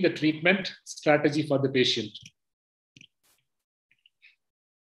completing the treatment strategy for the patient.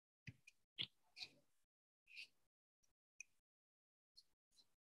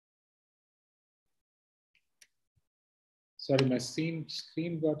 Sorry, my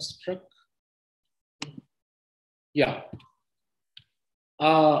screen got struck. Yeah.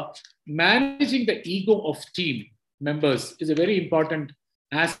 Managing the ego of team members is a very important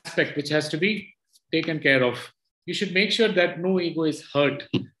aspect which has to be taken care of. You should make sure that no ego is hurt.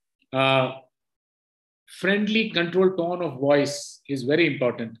 Friendly, controlled tone of voice is very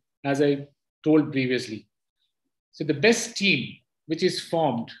important, as I told previously. So the best team which is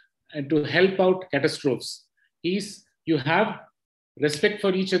formed and to help out catastrophes is you have respect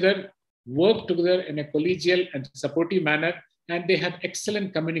for each other, work together in a collegial and supportive manner, and they have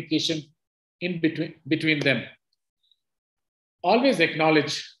excellent communication in between them. Always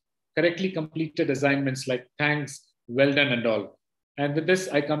acknowledge correctly completed assignments like thanks, well done, and all. And with this,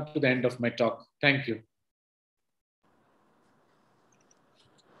 I come to the end of my talk. Thank you.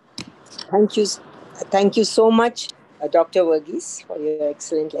 Thank you so much, Dr. Varghese, for your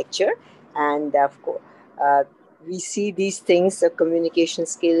excellent lecture. And of course, we see these things, communication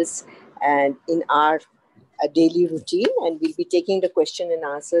skills, and in our daily routine, and we'll be taking the question and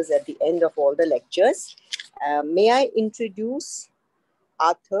answers at the end of all the lectures. May I introduce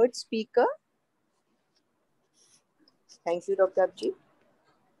our third speaker? Thank you, Dr. Abji.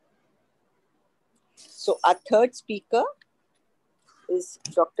 So our third speaker is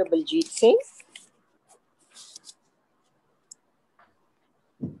Dr. Baljit Singh.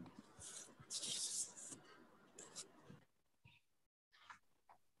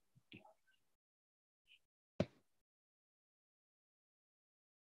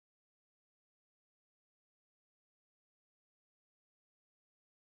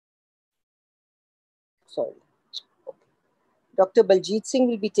 Sorry. Okay. Dr. Baljit Singh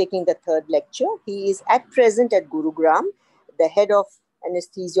will be taking the third lecture. He is at present at Gurugram, the head of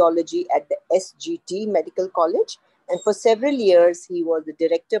anesthesiology at the SGT Medical College. And for several years, he was the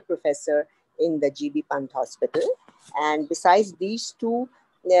director professor in the GB Pant Hospital. And besides these two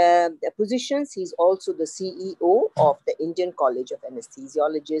positions, he's also the CEO of the Indian College of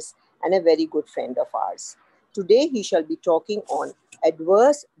Anesthesiologists and a very good friend of ours. Today, he shall be talking on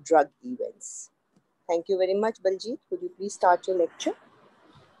adverse drug events. Thank you very much, Baljit. Could you please start your lecture?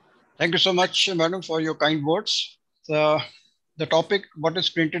 Thank you so much, madam, for your kind words. The topic, what is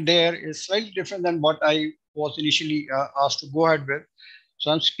printed there, is slightly different than what I was initially asked to go ahead with.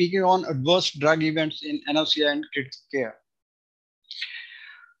 So I'm speaking on adverse drug events in anesthesia and critical care.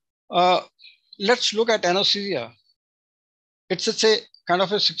 Let's look at anesthesia. It's a kind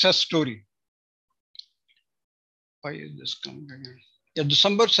of a success story. Why is this coming again? Yeah,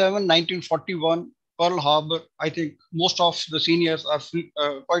 December 7, 1941, Pearl Harbor. I think most of the seniors are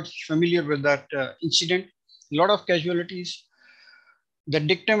quite familiar with that incident. A lot of casualties. The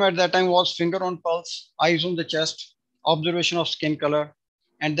dictum at that time was finger on pulse, eyes on the chest, observation of skin color.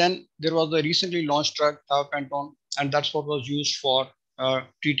 And then there was the recently launched drug, thiopentone, and that's what was used for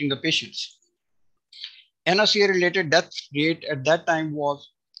treating the patients. Anesthesia-related death rate at that time was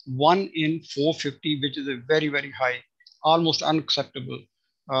 1 in 450, which is a very, very high, almost unacceptable,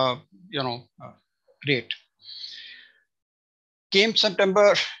 rate. Came September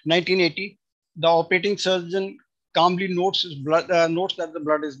 1980, the operating surgeon calmly notes that the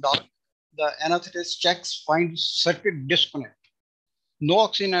blood is dark. The anesthetist checks, finds circuit disconnect. No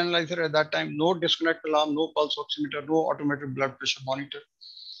oxygen analyzer at that time, no disconnect alarm, no pulse oximeter, no automated blood pressure monitor.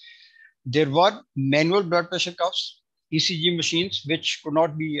 There were manual blood pressure cuffs, ECG machines, which could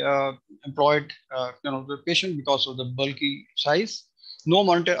not be employed, the patient because of the bulky size. No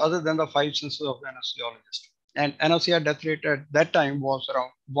monitor other than the 5 senses of the anesthesiologist. And anesthesia death rate at that time was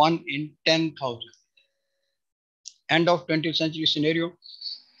around 1 in 10,000. End of 20th century scenario.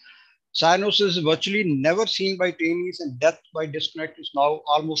 Cyanosis is virtually never seen by trainees, and death by disconnect is now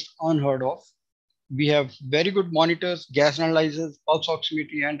almost unheard of. We have very good monitors, gas analyzers, pulse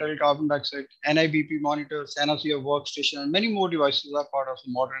oximetry, end-tidal carbon dioxide, NIBP monitors, anesthesia workstation, and many more devices are part of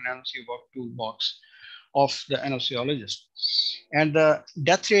the modern anesthesia work toolbox of the anesthesiologist. And the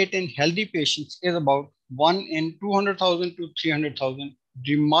death rate in healthy patients is about 1 in 200,000 to 300,000.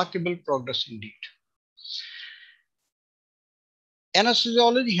 Remarkable progress indeed.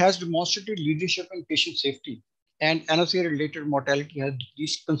 Anesthesiology has demonstrated leadership in patient safety, and anesthesia-related mortality has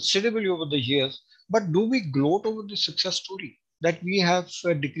decreased considerably over the years. But do we gloat over the success story that we have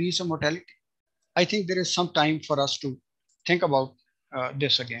decreased in mortality? I think there is some time for us to think about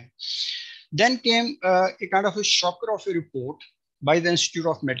this again. Then came a kind of a shocker of a report by the Institute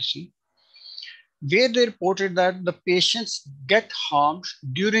of Medicine, where they reported that the patients get harmed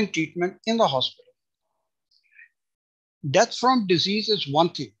during treatment in the hospital. Death from disease is one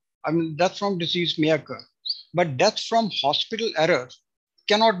thing. I mean, death from disease may occur, but death from hospital errors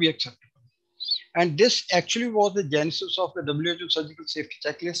cannot be acceptable. And this actually was the genesis of the WHO Surgical Safety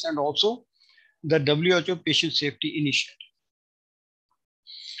Checklist and also the WHO Patient Safety Initiative.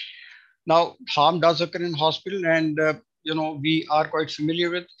 Now, harm does occur in hospital, and we are quite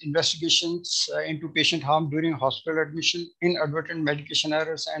familiar with investigations into patient harm during hospital admission, inadvertent medication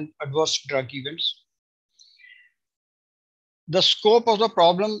errors, and adverse drug events. The scope of the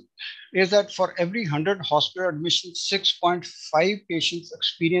problem is that for every 100 hospital admissions, 6.5 patients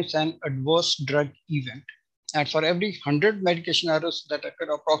experience an adverse drug event. And for every 100 medication errors that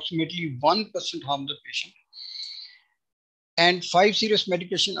occur, approximately 1% harm the patient. And 5 serious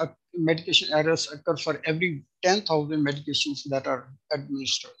medication errors occur for every 10,000 medications that are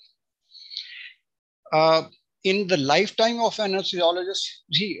administered. In the lifetime of an anesthesiologist,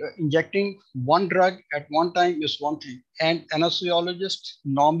 injecting one drug at one time is one thing. And anesthesiologist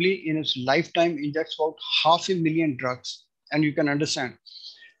normally in his lifetime injects about 500,000 drugs. And you can understand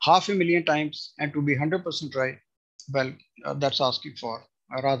 500,000 times, and to be 100% right, well, that's asking for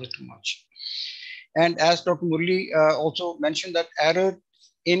rather too much. And as Dr. Murli also mentioned, that error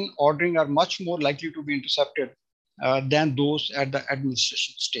in ordering are much more likely to be intercepted than those at the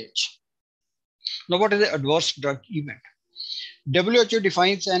administration stage. Now, what is an adverse drug event? WHO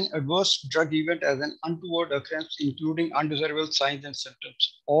defines an adverse drug event as an untoward occurrence, including undesirable signs and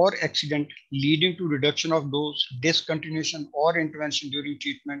symptoms or accident leading to reduction of dose, discontinuation, or intervention during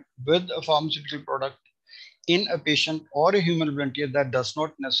treatment with a pharmaceutical product in a patient or a human volunteer that does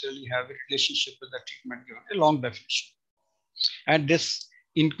not necessarily have a relationship with the treatment given, a long definition. And this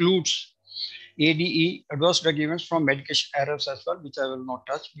includes ADE, adverse drug events from medication errors as well, which I will not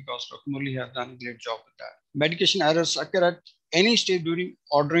touch because Dr. Murli has done a great job with that. Medication errors occur at any stage during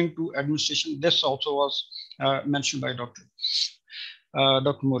ordering to administration. This also was mentioned by Dr.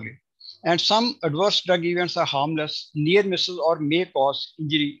 Murli. And some adverse drug events are harmless, near misses, or may cause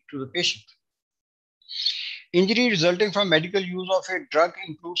injury to the patient. Injury resulting from medical use of a drug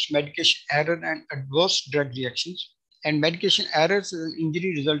includes medication error and adverse drug reactions. And medication errors is an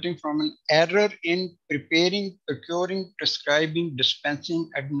injury resulting from an error in preparing, procuring, prescribing,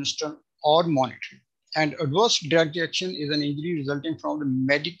 dispensing, administering, or monitoring. And adverse drug reaction is an injury resulting from the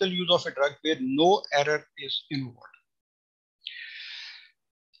medical use of a drug where no error is involved.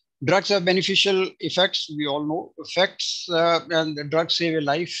 Drugs have beneficial effects. We all know effects, and the drugs save a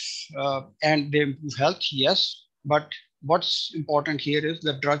life and they improve health, yes. But what's important here is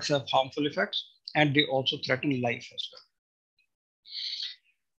that drugs have harmful effects and they also threaten life as well.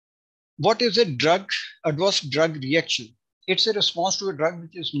 What is a adverse drug reaction? It's a response to a drug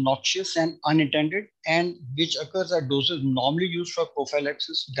which is noxious and unintended and which occurs at doses normally used for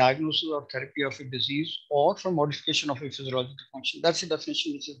prophylaxis, diagnosis or therapy of a disease or for modification of a physiological function. That's the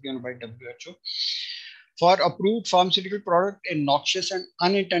definition which is given by WHO. For approved pharmaceutical product, a noxious and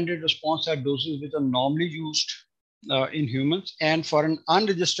unintended response at doses which are normally used in humans, and for an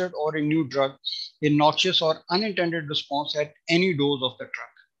unregistered or a new drug, a noxious or unintended response at any dose of the drug.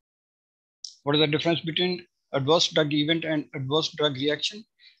 What is the difference between adverse drug event and adverse drug reaction?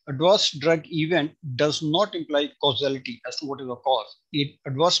 Adverse drug event does not imply causality as to what is the cause.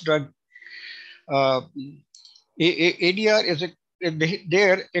 Adverse drug ADR is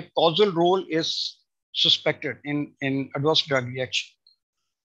a causal role is suspected in adverse drug reaction.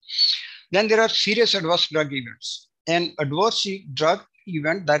 Then there are serious adverse drug events. An adverse drug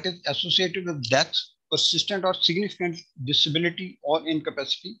event that is associated with death, persistent or significant disability or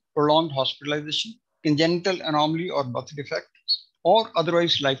incapacity, prolonged hospitalization, congenital anomaly or birth defect, or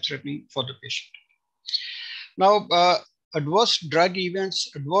otherwise life-threatening for the patient. Now, adverse drug events,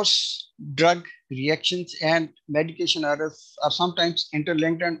 adverse drug reactions, and medication errors are sometimes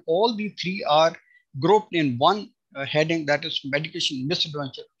interlinked, and all the three are grouped in one heading, that is medication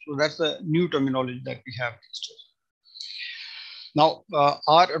misadventure. So that's the new terminology that we have these days. Now,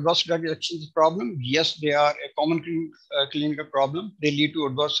 are adverse drug reactions a problem? Yes, they are a common clinical problem. They lead to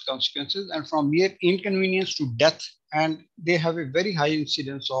adverse consequences, and from mere inconvenience to death and they have a very high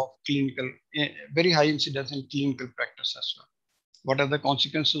incidence of clinical, very high incidence in clinical practice as well. What are the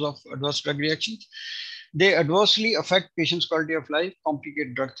consequences of adverse drug reactions? They adversely affect patients' quality of life,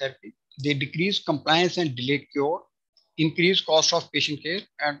 complicate drug therapy. They decrease compliance and delay cure, increase cost of patient care,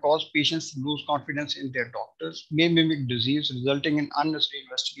 and cause patients to lose confidence in their doctors, may mimic disease, resulting in unnecessary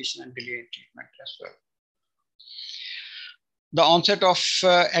investigation and delay in treatment as well. The onset of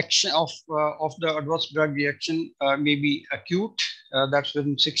action of the adverse drug reaction may be acute, that's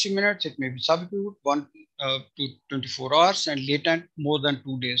within 60 minutes. It may be subacute, 1 to 24 hours, and latent, more than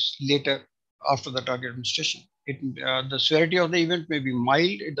 2 days later after the drug administration. The severity of the event may be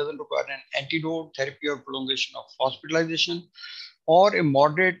mild. It doesn't require an antidote, therapy, or prolongation of hospitalization, or a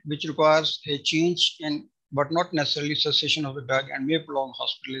moderate, which requires a change in, but not necessarily cessation of the drug, and may prolong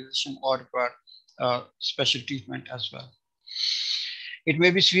hospitalization or require special treatment as well. It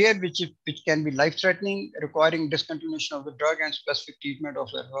may be severe, which can be life-threatening, requiring discontinuation of the drug and specific treatment of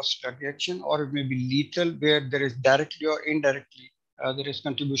the adverse drug reaction, or it may be lethal, where there is directly or indirectly there is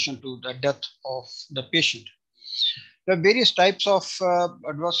contribution to the death of the patient. There are various types of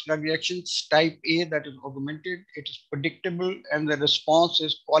adverse drug reactions. Type A, that is augmented, it is predictable, and the response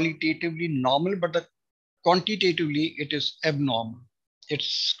is qualitatively normal, but quantitatively it is abnormal.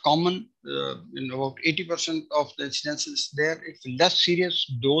 It's common in about 80% of the incidences there. It's less serious,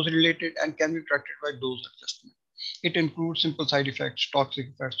 dose-related, and can be corrected by dose adjustment. It includes simple side effects, toxic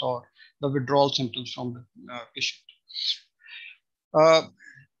effects, or the withdrawal symptoms from the patient.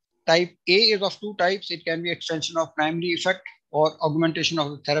 Type A is of 2 types. It can be extension of primary effect or augmentation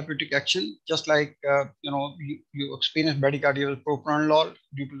of the therapeutic action, just like you experience bradycardia with propranolol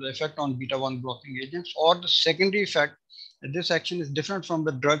due to the effect on beta-1 blocking agents, or the secondary effect. This action is different from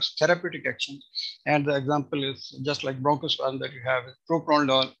the drug's therapeutic action, and the example is just like bronchospasm that you have with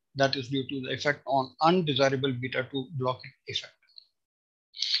propranolol, that is due to the effect on undesirable beta-2 blocking effect.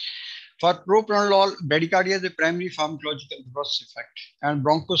 For propranolol, bradycardia is a primary pharmacological adverse effect, and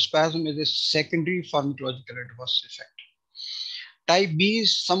bronchospasm is a secondary pharmacological adverse effect. Type B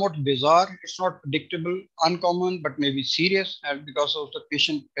is somewhat bizarre. It's not predictable, uncommon, but may be serious, and because of the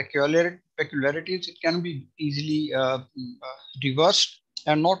patient peculiarities, it can be easily reversed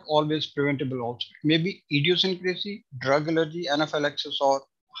and not always preventable also. It may be idiosyncrasy, drug allergy, anaphylaxis, or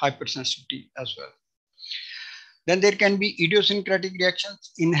hypersensitivity as well. Then there can be idiosyncratic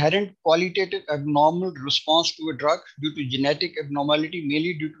reactions, inherent qualitative abnormal response to a drug due to genetic abnormality,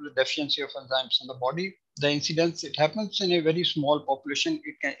 mainly due to the deficiency of enzymes in the body. The incidence, it happens in a very small population.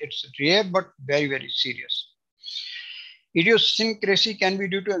 It's rare, but very, very serious. Idiosyncrasy can be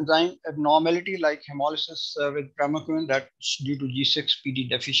due to enzyme abnormality like hemolysis with primaquine, that's due to G6PD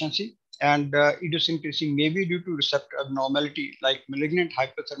deficiency. And idiosyncrasy may be due to receptor abnormality like malignant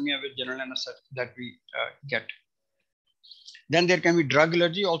hyperthermia with general anesthetic that we get. Then there can be drug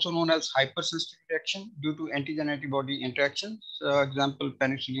allergy, also known as hypersensitivity reaction due to antigen-antibody interactions. Example,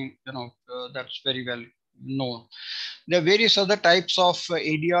 penicillin, that's very well known. There are various other types of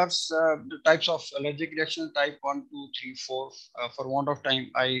ADRs, the types of allergic reaction, type 1, 2, 3, 4. For want of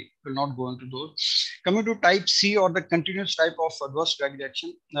time, I will not go into those. Coming to type C, or the continuous type of adverse drug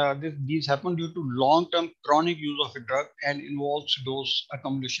reaction, these happen due to long-term chronic use of a drug and involves dose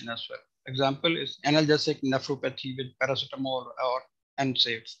accumulation as well. Example is analgesic nephropathy with paracetamol or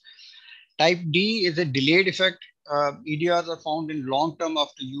NSAIDs. Type D is a delayed effect. EDRs are found in long term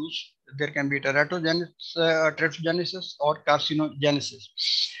after use. There can be teratogenesis or carcinogenesis.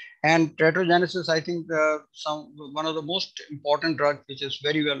 And teratogenesis, I think one of the most important drugs, which is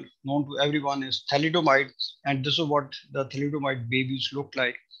very well known to everyone, is thalidomide. And this is what the thalidomide babies look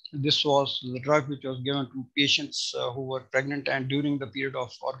like. This was the drug which was given to patients who were pregnant and during the period of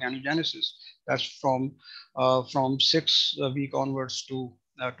organogenesis. That's from 6 week onwards to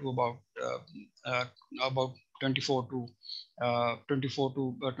about 24 to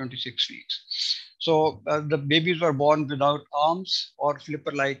 26 weeks. So the babies were born without arms or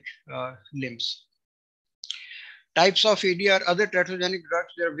flipper-like limbs. Types of ADR, other teratogenic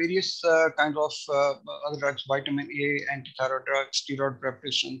drugs, there are various kinds of other drugs, vitamin A, antithyroid drugs, steroid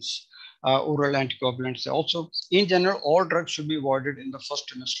preparations, oral anticoagulants. Also, in general, all drugs should be avoided in the first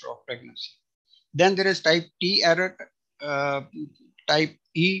trimester of pregnancy. Then there is type T error, type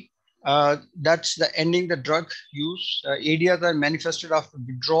E, that's the ending the drug use. ADRs are manifested after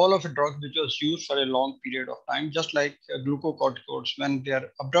withdrawal of a drug which was used for a long period of time, just like glucocorticoids. When they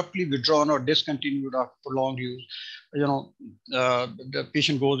are abruptly withdrawn or discontinued after prolonged use, the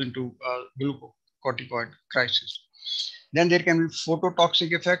patient goes into glucocorticoid crisis. Then there can be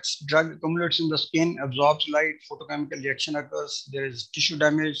phototoxic effects. Drug accumulates in the skin, absorbs light, photochemical reaction occurs. There is tissue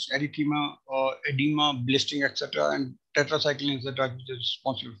damage, erythema, edema, blistering, etc. And tetracycline is the drug which is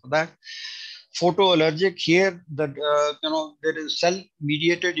responsible for that. Photoallergic, here there is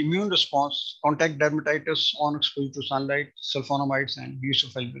cell-mediated immune response. Contact dermatitis on exposure to sunlight, sulfonamides and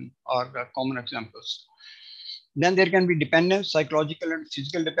busulfan are common examples. Then there can be dependence, psychological and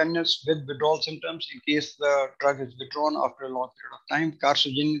physical dependence with withdrawal symptoms in case the drug is withdrawn after a long period of time,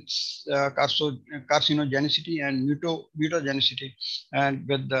 carcinogenicity and mutagenicity, and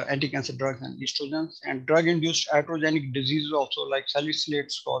with the anti-cancer drugs and estrogens, and drug-induced iatrogenic diseases also like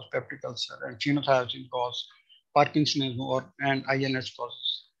salicylates cause peptic ulcer and phenothiazine cause Parkinsonism and INS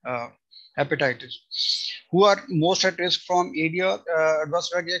causes hepatitis. Who are most at risk from ADR adverse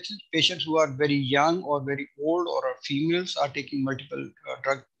drug reactions? Patients who are very young or very old or are females are taking multiple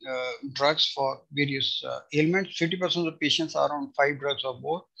drugs for various ailments. 50% of the patients are on 5 drugs or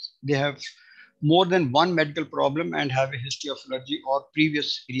more. They have more than one medical problem and have a history of allergy or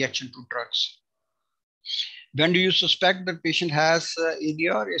previous reaction to drugs. When do you suspect that patient has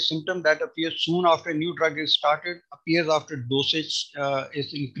ADR? A symptom that appears soon after a new drug is started, appears after dosage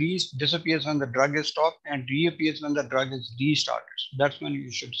is increased, disappears when the drug is stopped, and reappears when the drug is restarted. So that's when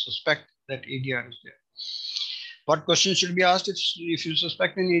you should suspect that ADR is there. What questions should be asked if you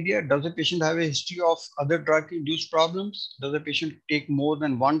suspect an ADR? Does the patient have a history of other drug-induced problems? Does the patient take more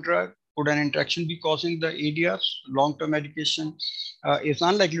than one drug? Could an interaction be causing the ADRs? Long-term medication is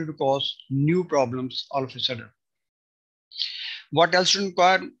unlikely to cause new problems all of a sudden. What else should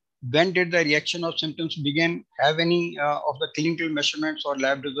inquire? When did the reaction of symptoms begin? Have any of the clinical measurements or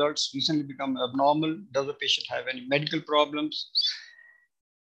lab results recently become abnormal? Does the patient have any medical problems?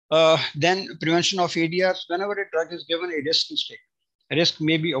 Then prevention of ADRs. Whenever a drug is given, a risk is taken. A risk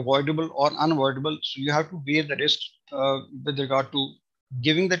may be avoidable or unavoidable. So you have to weigh the risk with regard to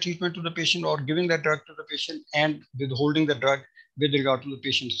giving the treatment to the patient or giving the drug to the patient and withholding the drug with regard to the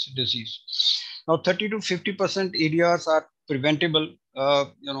patient's disease. Now, 30 to 50% ADRs are preventable,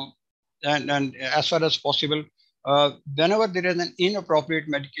 and as far as possible, whenever there is an inappropriate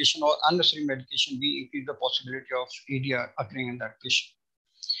medication or unnecessary medication, we increase the possibility of ADR occurring in that patient.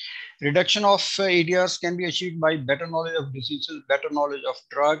 Reduction of ADRs can be achieved by better knowledge of diseases, better knowledge of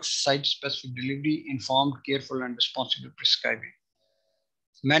drugs, site-specific delivery, informed, careful, and responsible prescribing.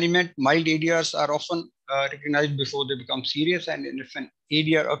 Management, mild ADRs are often recognized before they become serious, and if an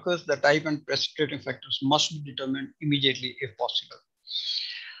ADR occurs, the type and precipitating factors must be determined immediately if possible.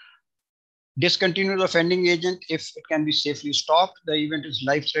 Discontinue the offending agent if it can be safely stopped, the event is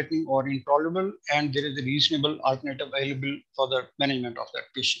life-threatening or intolerable, and there is a reasonable alternative available for the management of that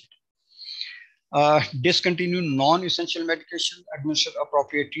patient. Discontinue non-essential medication, administer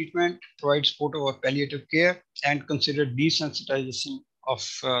appropriate treatment, provide supportive or palliative care, and consider desensitization of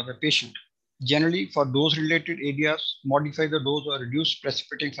the patient. Generally, for dose-related ADRs, modify the dose or reduce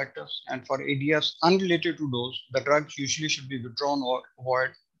precipitating factors. And for ADRs unrelated to dose, the drugs usually should be withdrawn or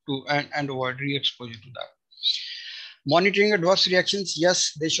avoid re-exposure to that. Monitoring adverse reactions,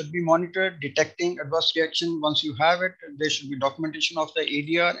 yes, they should be monitored. Detecting adverse reaction, once you have it, there should be documentation of the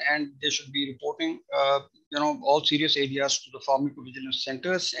ADR, and they should be reporting, all serious ADRs to the pharmacovigilance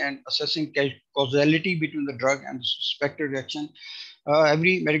centers and assessing causality between the drug and the suspected reaction.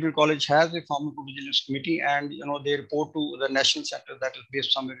 Every medical college has a pharmacovigilance committee, and they report to the national center that is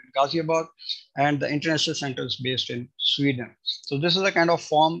based somewhere in Ghaziabad, and the international center is based in Sweden. So this is a kind of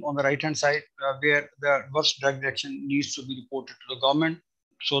form on the right-hand side where the adverse drug reaction needs to be reported to the government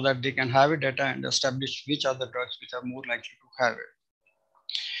so that they can have a data and establish which are the drugs which are more likely to have it.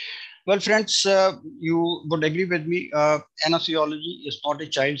 Well, friends, you would agree with me, anesthesiology is not a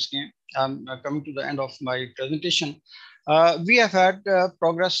child's game. I'm coming to the end of my presentation. We have had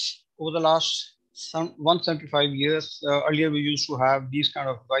progress over the last 175 years. Earlier, we used to have these kind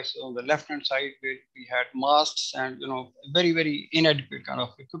of devices on the left-hand side where we had masks and very, very inadequate kind of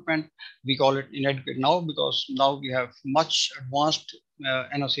equipment. We call it inadequate now because now we have much advanced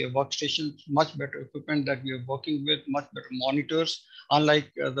anesthesia workstations, much better equipment that we are working with, much better monitors,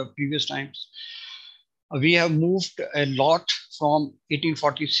 unlike the previous times. We have moved a lot from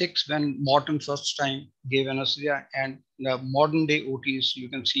 1846 when Morton first time gave anesthesia, and the modern day OTs, you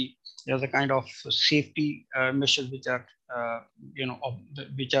can see there's a kind of safety measures which are,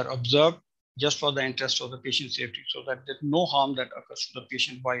 which are observed just for the interest of the patient safety, so that there's no harm that occurs to the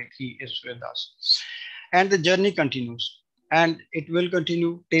patient while he is with us. And the journey continues, and it will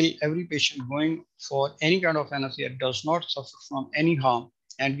continue till every patient going for any kind of anesthesia does not suffer from any harm,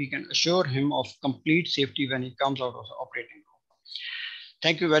 and we can assure him of complete safety when he comes out of the operating room.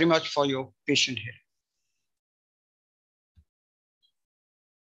 Thank you very much for your patience here.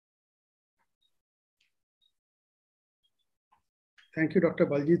 Thank you, Dr.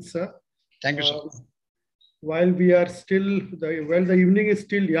 Baljit, sir. Thank you, sir. While we are still, the evening is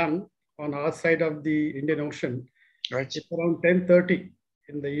still young on our side of the Indian Ocean. Right. It's around 10:30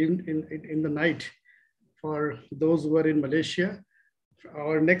 in the night for those who are in Malaysia.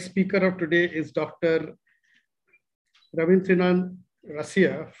 Our next speaker of today is Dr. Ravinthrinan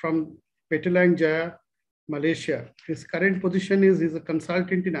Rasia from Petilang Jaya, Malaysia. His current position is he's a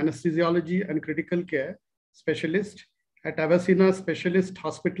consultant in anesthesiology and critical care specialist at Avasina Specialist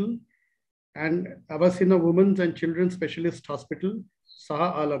Hospital and Avasina Women's and Children's Specialist Hospital,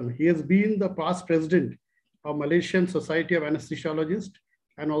 Shah Alam. He has been the past president of Malaysian Society of Anesthesiologists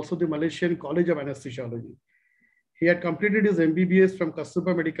and also the Malaysian College of Anesthesiology. He had completed his MBBS from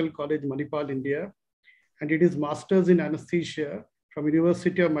Kasturba Medical College, Manipal, India, and did his master's in anesthesia from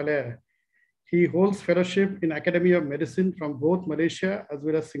University of Malaya. He holds fellowship in Academy of Medicine from both Malaysia as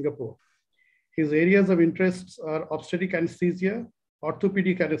well as Singapore. His areas of interests are obstetric anesthesia,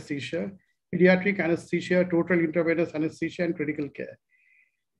 orthopedic anesthesia, pediatric anesthesia, total intravenous anesthesia, and critical care.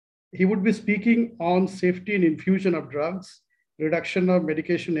 He would be speaking on safety in infusion of drugs, reduction of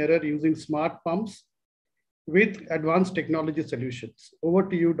medication error using smart pumps with advanced technology solutions. Over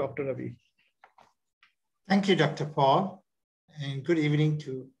to you, Dr. Ravi. Thank you, Dr. Paul, and good evening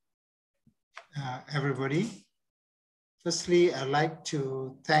to everybody. Firstly, I'd like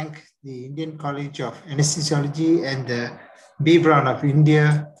to thank the Indian College of Anesthesiology and the B. Brown of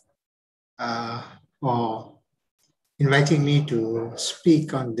India for inviting me to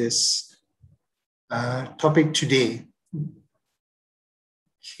speak on this topic today.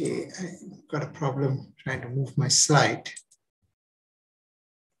 Okay, I've got a problem trying to move my slide.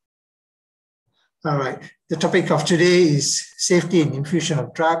 All right, the topic of today is safety in infusion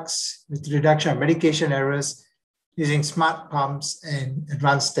of drugs with reduction of medication errors using smart pumps and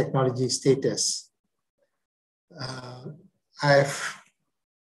advanced technology status. I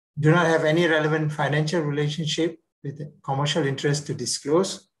do not have any relevant financial relationship with a commercial interest to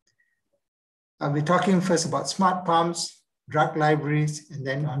disclose. I'll be talking first about smart pumps, drug libraries, and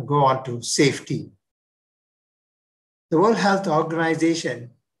then I'll go on to safety. The World Health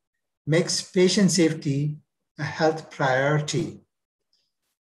Organization makes patient safety a health priority.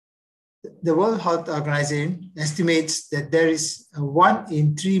 The World Health Organization estimates that there is a 1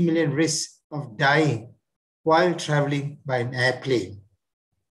 in 3 million risk of dying while traveling by an airplane.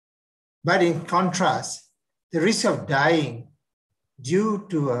 But in contrast, the risk of dying due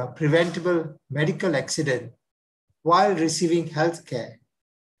to a preventable medical accident while receiving healthcare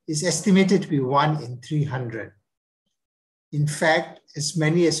is estimated to be 1 in 300. In fact, as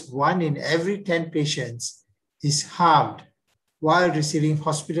many as 1 in every 10 patients is harmed while receiving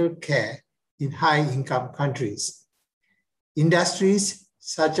hospital care in high-income countries. Industries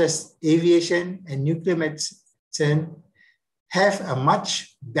such as aviation and nuclear medicine have a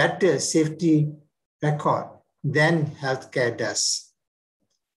much better safety record than healthcare does.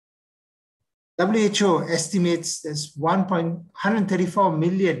 WHO estimates there's 134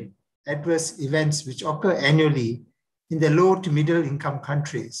 million adverse events which occur annually in the low to middle income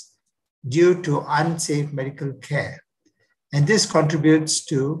countries due to unsafe medical care. And this contributes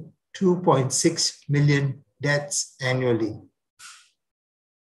to 2.6 million deaths annually.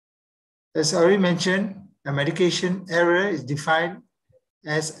 As already mentioned, a medication error is defined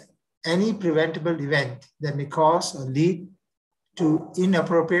as any preventable event that may cause or lead to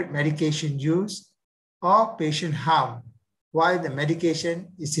inappropriate medication use or patient harm while the medication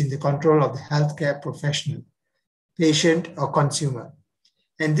is in the control of the healthcare professional, patient or consumer.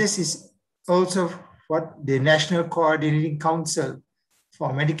 And this is also what the National Coordinating Council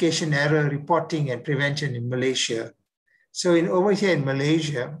for Medication Error Reporting and Prevention in Malaysia. So over here in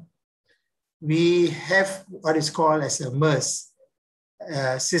Malaysia, we have what is called as a MERS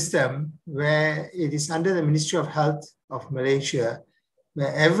system, where it is under the Ministry of Health of Malaysia,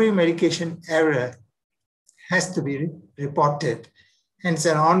 where every medication error has to be reported. Hence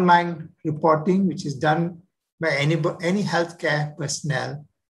an online reporting, which is done by any healthcare personnel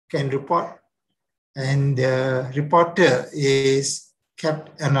can report, and the reporter is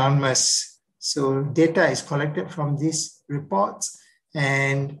kept anonymous. So data is collected from these reports,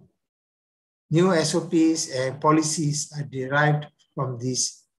 and new SOPs and policies are derived from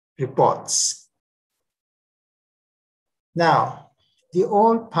these reports. Now, the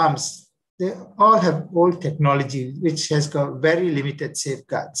old pumps, they all have old technology, which has got very limited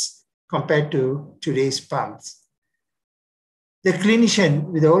safeguards compared to today's pumps. The clinician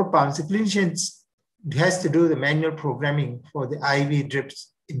with the old pumps, the clinician has to do the manual programming for the IV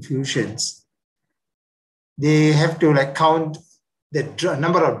drips infusions. They have to count the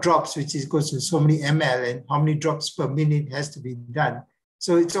number of drops, which is equal to so many ml, and how many drops per minute has to be done.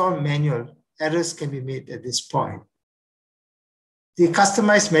 So it's all manual. Errors can be made at this point. The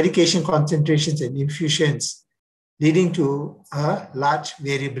customized medication concentrations and infusions leading to a large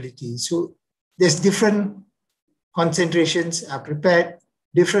variability. So there's different concentrations are prepared,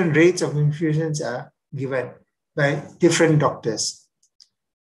 different rates of infusions are given by different doctors.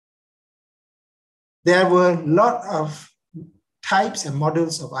 There were a lot of types and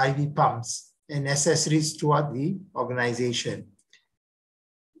models of IV pumps and accessories throughout the organization.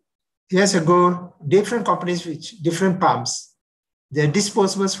 Years ago, different companies with different pumps, the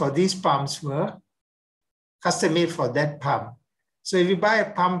disposables for these pumps were custom-made for that pump. So if you buy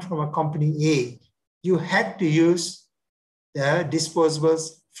a pump from a company A, you had to use the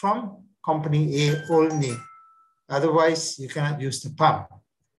disposables from company A only. Otherwise, you cannot use the pump.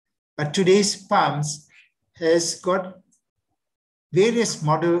 But today's pumps has got various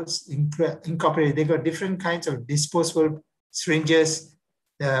models incorporated. They got different kinds of disposable syringes.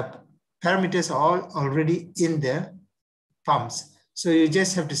 The parameters are all already in the pumps. So you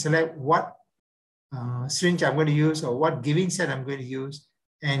just have to select what syringe I'm going to use or what giving set I'm going to use,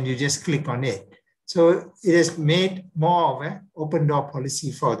 and you just click on it. So it has made more of an open door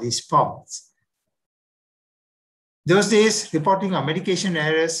policy for these pumps. Those days, reporting of medication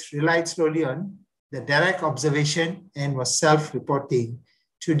errors relied slowly on the direct observation and was self-reporting.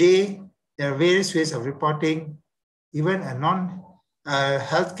 Today, there are various ways of reporting. Even a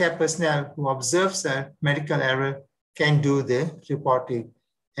non-healthcare personnel who observes a medical error can do the reporting.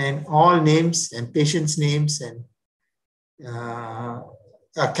 And all names and patients' names and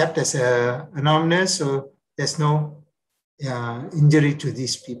are kept as anonymous, so there's no injury to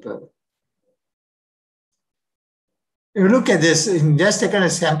these people. If you look at this, just taken a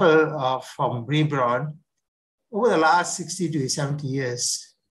sample from Rebron, over the last 60 to 70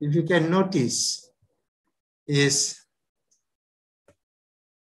 years, if you can notice, is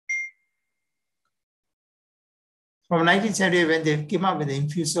from 1970 when they came up with the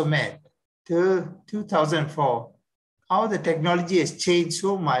Infusomed till 2004, how the technology has changed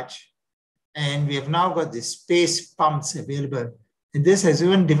so much, and we have now got the space pumps available. And this has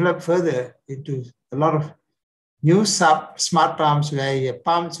even developed further into a lot of new smart pumps where you have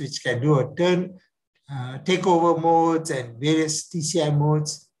pumps which can do a takeover modes and various TCI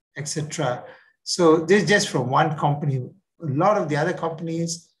modes, etc. So this is just from one company. A lot of the other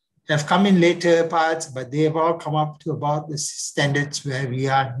companies have come in later parts, but they have all come up to about the standards where we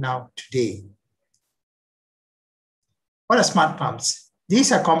are now today. What are smart pumps?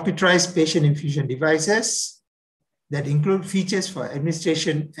 These are computerized patient infusion devices that include features for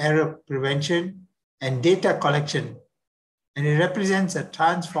administration error prevention and data collection. And it represents a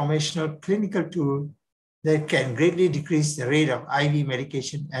transformational clinical tool that can greatly decrease the rate of IV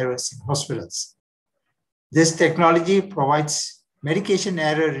medication errors in hospitals. This technology provides medication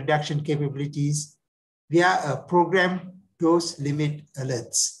error reduction capabilities via a programmed dose limit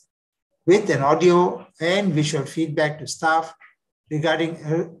alerts with an audio and visual feedback to staff regarding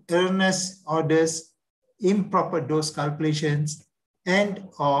erroneous orders, improper dose calculations, and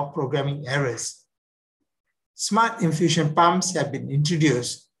or programming errors. Smart infusion pumps have been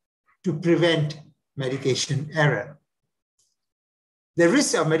introduced to prevent medication error. The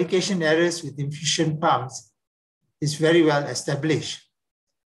risk of medication errors with infusion pumps is very well established.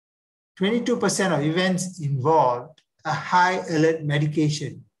 22% of events involved a high alert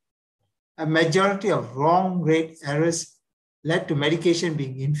medication. A majority of wrong rate errors led to medication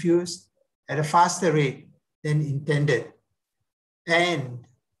being infused at a faster rate than intended. And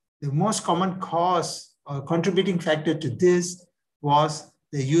the most common cause or contributing factor to this was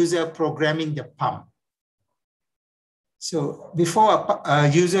the user programming the pump. So before a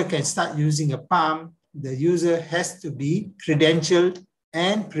user can start using a pump, the user has to be credentialed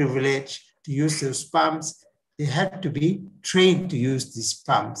and privileged to use those pumps. They have to be trained to use these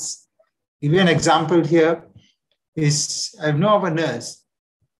pumps. Give you an example here is, I know of a nurse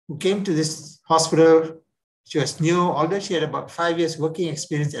who came to this hospital. She was new, although she had about 5 years working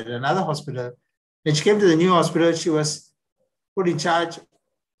experience at another hospital. When she came to the new hospital, she was put in charge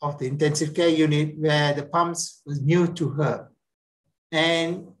of the intensive care unit where the pumps was new to her.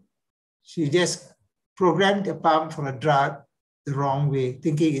 And she just programmed a pump for a drug the wrong way,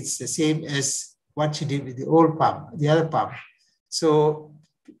 thinking it's the same as what she did with the old pump, the other pump. So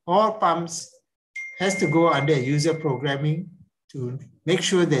all pumps has to go under user programming to make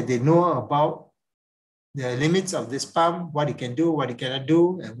sure that they know about the limits of this pump, what it can do, what it cannot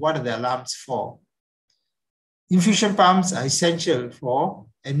do, and what are the alarms for. Infusion pumps are essential for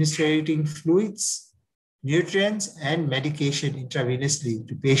administrating fluids nutrients and medication intravenously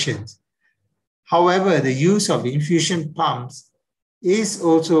to patients. However, the use of infusion pumps is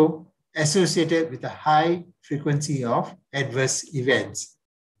also associated with a high frequency of adverse events.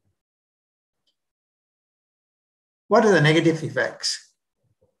 What are the negative effects?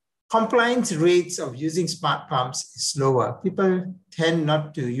 Compliance rates of using smart pumps is lower. People tend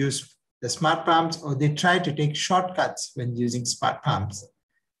not to use the smart pumps, or they try to take shortcuts when using smart pumps,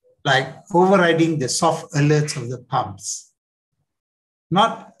 like overriding the soft alerts of the pumps,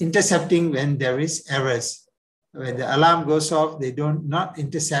 not intercepting when there is errors. When the alarm goes off, they not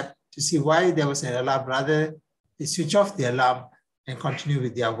intercept to see why there was an alarm. Rather, they switch off the alarm and continue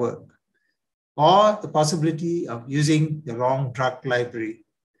with their work. Or the possibility of using the wrong drug library.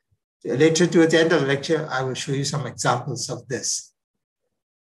 Later, towards the end of the lecture, I will show you some examples of this.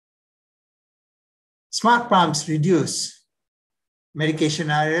 Smart pumps reduce medication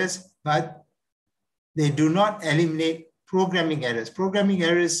errors, but they do not eliminate programming errors. Programming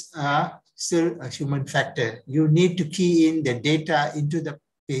errors are still a human factor. You need to key in the data into the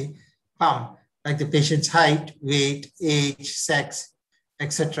pump, like the patient's height, weight, age, sex,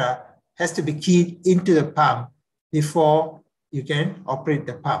 etc., has to be keyed into the pump before you can operate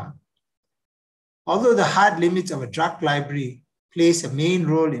the pump. Although the hard limits of a drug library plays a main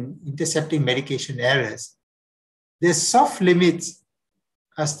role in intercepting medication errors, the soft limits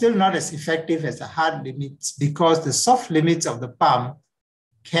are still not as effective as the hard limits because the soft limits of the pump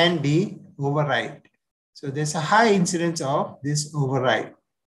can be override. So there's a high incidence of this override.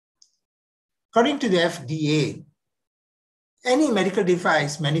 According to the FDA, any medical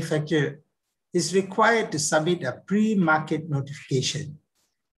device manufacturer is required to submit a pre-market notification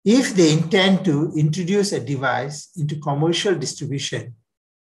if they intend to introduce a device into commercial distribution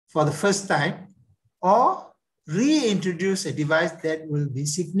for the first time, or reintroduce a device that will be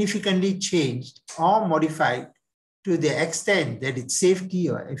significantly changed or modified to the extent that its safety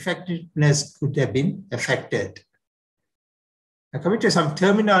or effectiveness could have been affected. Now, coming to some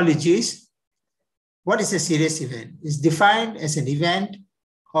terminologies, what is a serious event? It's defined as an event,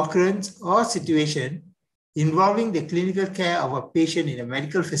 occurrence, or situation involving the clinical care of a patient in a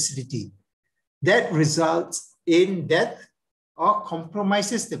medical facility that results in death or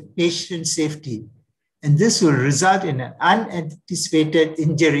compromises the patient's safety. And this will result in an unanticipated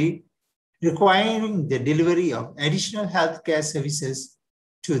injury requiring the delivery of additional healthcare services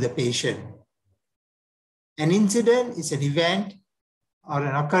to the patient. An incident is an event or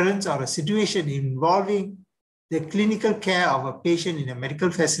an occurrence or a situation involving the clinical care of a patient in a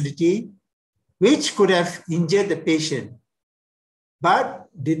medical facility which could have injured the patient, but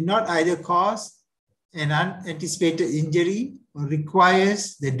did not either cause an unanticipated injury or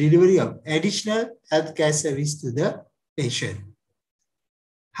requires the delivery of additional healthcare service to the patient.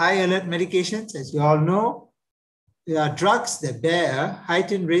 High alert medications, as you all know, they are drugs that bear a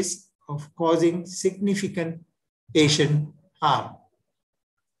heightened risk of causing significant patient harm.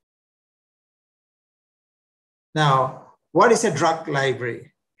 Now, what is a drug library?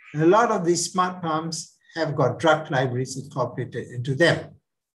 A lot of these smart pumps have got drug libraries incorporated into them.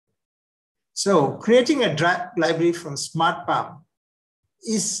 So creating a drug library for a smart pump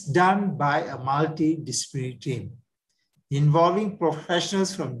is done by a multidisciplinary team involving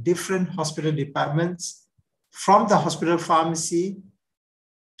professionals from different hospital departments, from the hospital pharmacy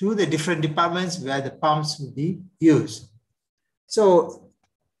to the different departments where the pumps will be used. So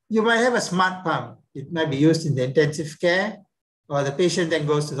you might have a smart pump. It might be used in the intensive care, or the patient then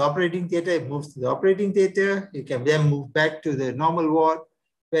goes to the operating theater, it moves to the operating theater, you can then move back to the normal ward,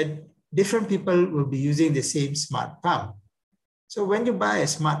 where different people will be using the same smart pump. So when you buy a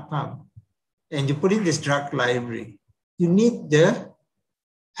smart pump and you put in this drug library, you need the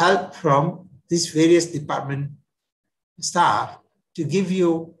help from these various department staff to give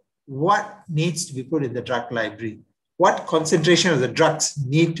you what needs to be put in the drug library, what concentration of the drugs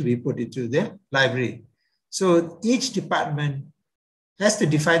need to be put into the library. So each department has to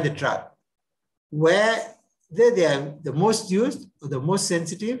define the drug, where they are the most used or the most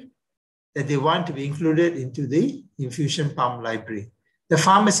sensitive that they want to be included into the infusion pump library. The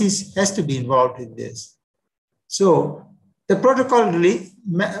pharmacist has to be involved in this. So the protocol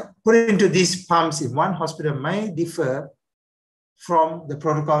put into these pumps in one hospital may differ from the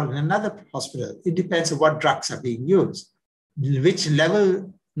protocol in another hospital. It depends on what drugs are being used, which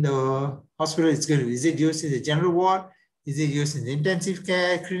level the hospital is going to be. Is it used in the general ward? Is it used in the intensive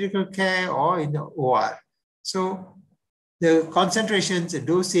care, critical care, or in the OR? So the concentrations, the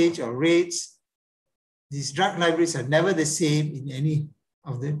dosage or rates, these drug libraries are never the same in any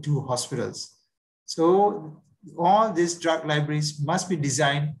of the two hospitals. So all these drug libraries must be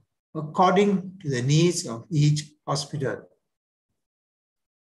designed according to the needs of each hospital.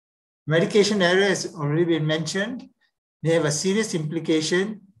 Medication error has already been mentioned. They have a serious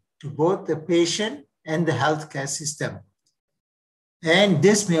implication to both the patient and the healthcare system. And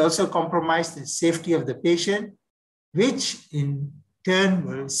this may also compromise the safety of the patient, which in turn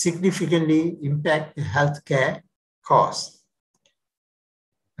will significantly impact the healthcare costs.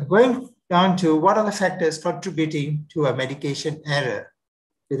 Going down to what are the factors contributing to a medication error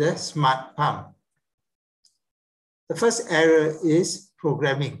with a smart pump. The first error is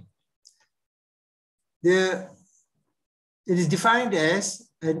programming. It is defined as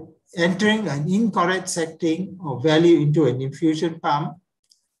entering an incorrect setting or value into an infusion pump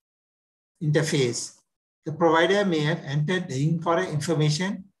interface. The provider may have entered the incorrect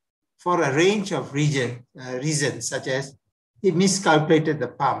information for a range of reasons, such as he miscalculated the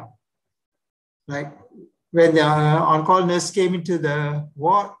pump. Like when the on-call nurse came into the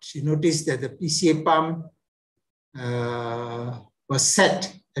ward, she noticed that the PCA pump was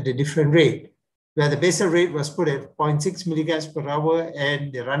set at a different rate, where the basal rate was put at 0.6 milligrams per hour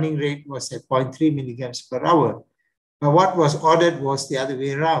and the running rate was at 0.3 milligrams per hour. But what was ordered was the other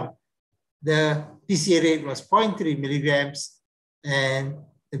way around. The PCA rate was 0.3 milligrams and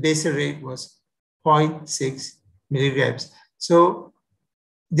the basal rate was 0.6 milligrams. So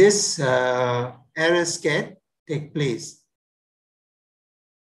this errors can take place.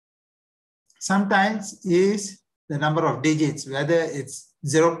 Sometimes is the number of digits, whether it's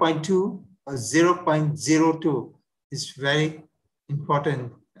 0.2 or 0.02 is very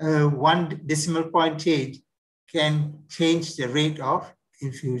important. One decimal point change can change the rate of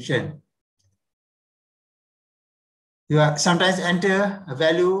infusion. You sometimes enter a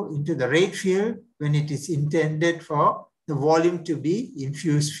value into the rate field when it is intended for the volume to be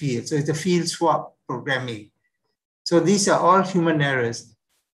infused field. So it's a field swap programming. So these are all human errors.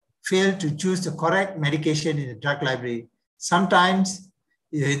 Fail to choose the correct medication in the drug library. Sometimes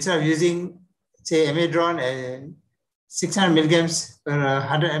instead of using, say, amiodarone 600 milligrams per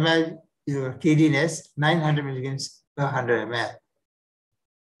 100 ml, your KD as 900 milligrams per 100 ml.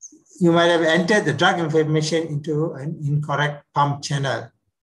 You might have entered the drug information into an incorrect pump channel,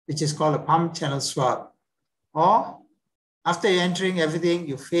 which is called a pump channel swap. Or after entering everything,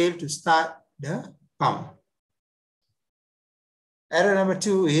 you fail to start the pump. Error number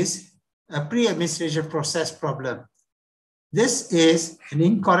 2 is a pre-administration process problem. This is an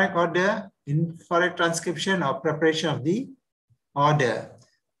incorrect order, incorrect transcription or preparation of the order.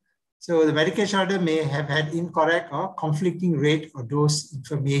 So the medication order may have had incorrect or conflicting rate or dose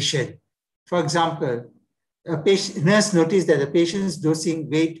information. For example, a nurse noticed that the patient's dosing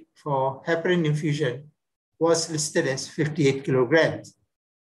weight for heparin infusion was listed as 58 kilograms,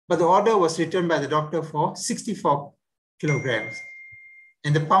 but the order was written by the doctor for 64 kilograms,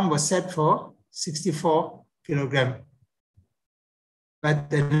 and the pump was set for 64 kilograms. But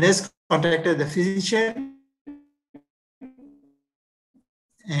the nurse contacted the physician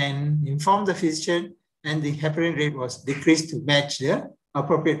and informed the physician, and the heparin rate was decreased to match the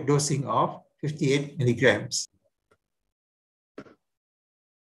appropriate dosing of 58 milligrams.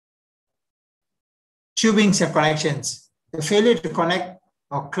 Tubings and connections. The failure to connect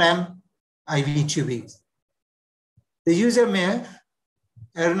or clamp IV tubings. The user may have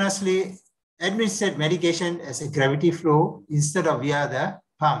erroneously administered medication as a gravity flow instead of via the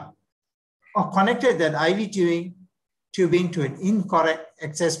pump, or connected that IV tubing to an incorrect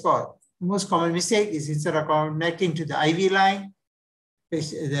access port. The most common mistake is instead of connecting to the IV line,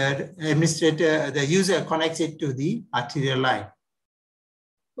 the user connects it to the arterial line,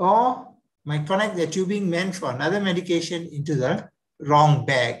 or might connect the tubing meant for another medication into the wrong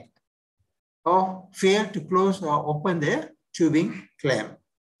bag, or fail to close or open the tubing clamp.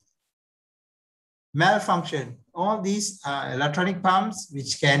 Malfunction. All these are electronic pumps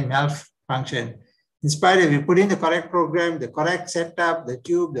which can malfunction. In spite of you put in the correct program, the correct setup, the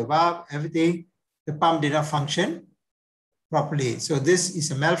tube, the valve, everything, the pump did not function properly. So this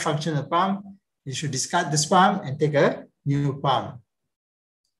is a malfunction of the pump. You should discard this pump and take a new pump.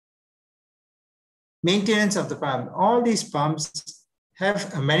 Maintenance of the pump. All these pumps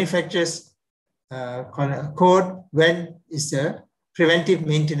have a manufacturer's code when is the preventive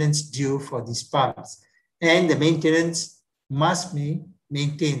maintenance due for these pumps. And the maintenance must be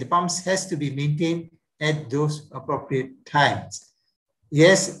maintained. The pumps has to be maintained at those appropriate times.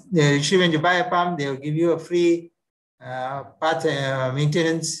 Yes, usually when you buy a pump, they'll give you a free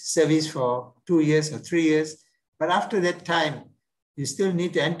maintenance service for 2 years or 3 years. But after that time, you still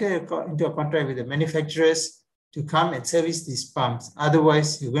need to enter into a contract with the manufacturers to come and service these pumps.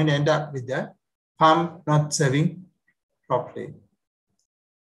 Otherwise, you're going to end up with the pump not serving properly.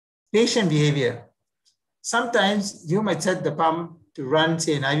 Patient behavior. Sometimes you might set the pump to run,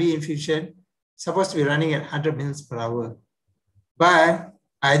 say, an IV infusion, supposed to be running at 100 mils per hour. But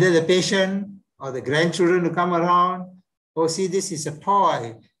either the patient or the grandchildren who come around, oh, see, this is a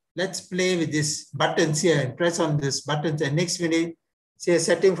toy. Let's play with these buttons here and press on this buttons. And next minute, say a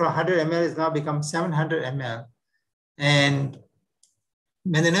setting from 100 ml has now become 700 ml. And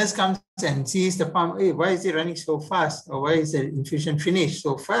when the nurse comes and sees the pump, hey, why is it running so fast? Or why is the infusion finished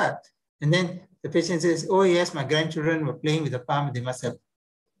so fast? And then the patient says, oh yes, my grandchildren were playing with the pump, they must have.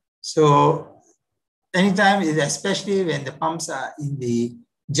 So anytime, especially when the pumps are in the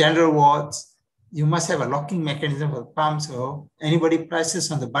general wards, you must have a locking mechanism for the pump. So anybody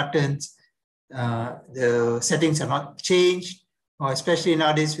presses on the buttons, the settings are not changed. Or especially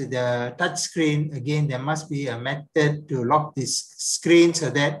nowadays with the touch screen, again, there must be a method to lock this screen so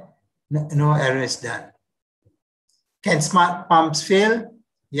that no error is done. Can smart pumps fail?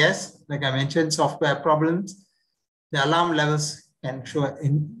 Yes, like I mentioned, software problems. The alarm levels can show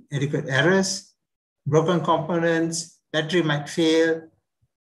inadequate errors. Broken components, battery might fail.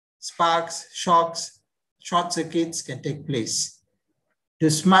 Sparks, shocks, short circuits can take place. Do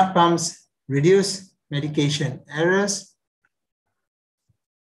smart pumps reduce medication errors?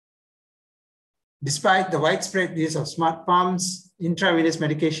 Despite the widespread use of smart pumps, intravenous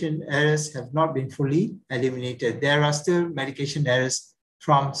medication errors have not been fully eliminated. There are still medication errors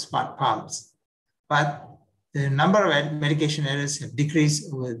from smart pumps, but the number of medication errors have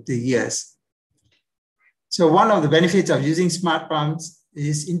decreased over the years. So one of the benefits of using smart pumps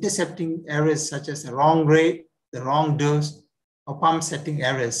is intercepting errors such as the wrong rate, the wrong dose, or pump setting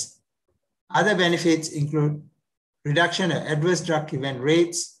errors. Other benefits include reduction of adverse drug event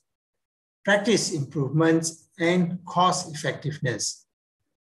rates, practice improvements, and cost effectiveness.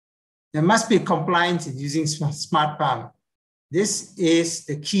 There must be compliance in using smart pump. This is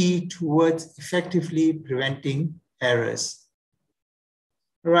the key towards effectively preventing errors.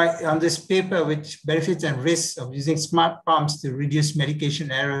 Right, on this paper, which benefits and risks of using smart pumps to reduce medication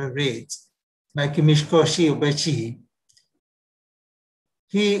error rates by Kimishiko Shiobechi,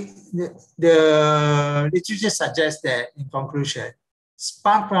 the literature suggests that, in conclusion,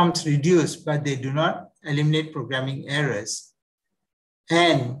 smart pumps reduce, but they do not eliminate programming errors.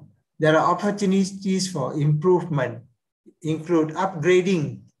 And there are opportunities for improvement, include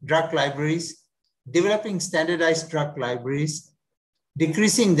upgrading drug libraries, developing standardized drug libraries,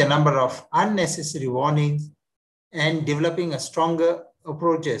 decreasing the number of unnecessary warnings, and developing a stronger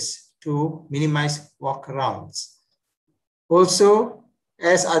approaches to minimize walkarounds. Also,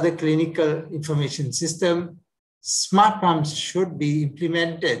 as other clinical information system, smart pumps should be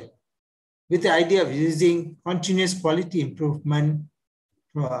implemented with the idea of using continuous quality improvement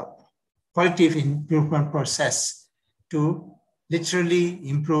process to literally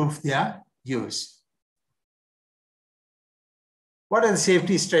improve their use. What are the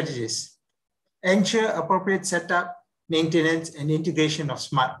safety strategies? Ensure appropriate setup, maintenance, and integration of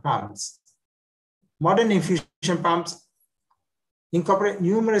smart pumps. Modern infusion pumps incorporate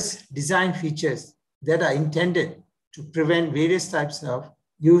numerous design features that are intended to prevent various types of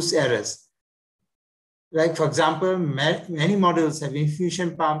use errors. Like, for example, many models have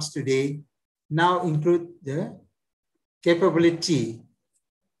infusion pumps today now include the capability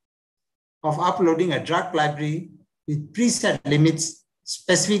of uploading a drug library with preset limits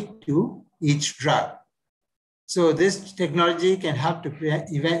specific to each drug. So this technology can help to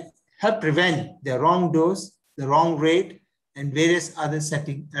prevent the wrong dose, the wrong rate, and various other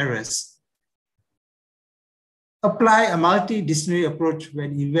setting errors. Apply a multidisciplinary approach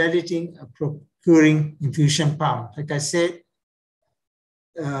when evaluating a procuring infusion pump. Like I said,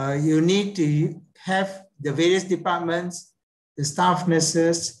 you need to have the various departments, the staff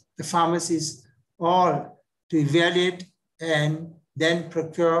nurses, the pharmacists, all to evaluate and then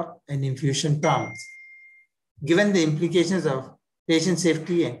procure an infusion pump. Given the implications of patient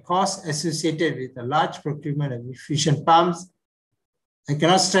safety and costs associated with a large procurement of infusion pumps, I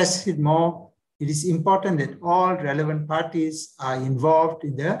cannot stress it more. It is important that all relevant parties are involved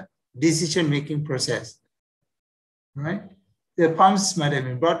in the decision-making process. Right? The pumps might have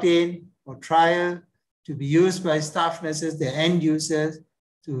been brought in for trial to be used by staff nurses, the end users,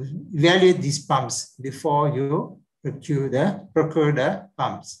 to evaluate these pumps before you procure the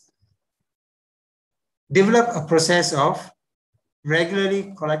pumps. Develop a process of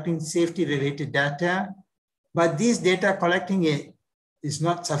regularly collecting safety-related data, but this data collecting it is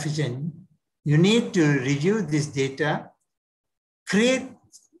not sufficient. You need to review this data, create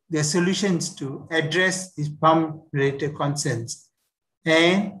the solutions to address these pump-related concerns.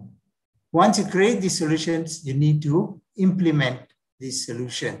 And once you create these solutions, you need to implement these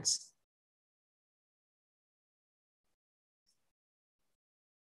solutions.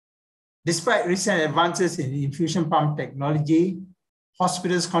 Despite recent advances in infusion pump technology,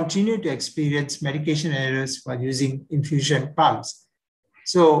 hospitals continue to experience medication errors while using infusion pumps.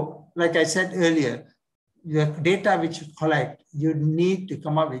 So, like I said earlier, the data which you collect, you need to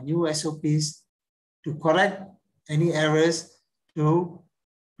come up with new SOPs to correct any errors to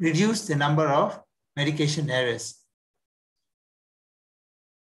reduce the number of medication errors.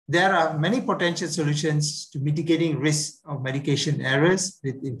 There are many potential solutions to mitigating risk of medication errors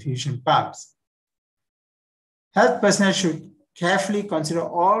with infusion pumps. Health personnel should carefully consider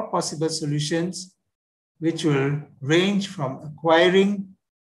all possible solutions, which will range from acquiring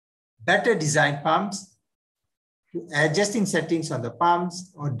better designed pumps to adjusting settings on the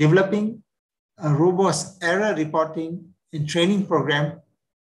pumps or developing a robust error reporting and training program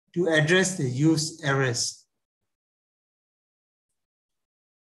to address the use errors.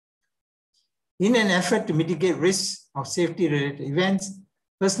 In an effort to mitigate risks of safety-related events,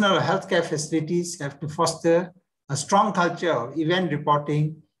 personal or healthcare facilities have to foster a strong culture of event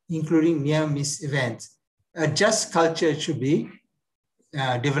reporting, including near-miss events. A just culture should be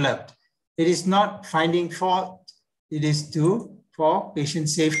developed. It is not finding fault, it is for patient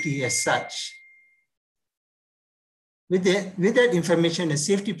safety as such. With that information, a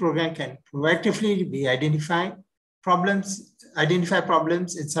safety program can proactively be identify problems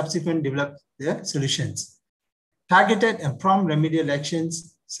and subsequently develop the solutions. Targeted and prompt remedial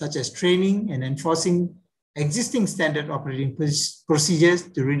actions such as training and enforcing existing standard operating procedures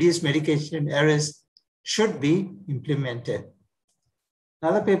to reduce medication errors should be implemented.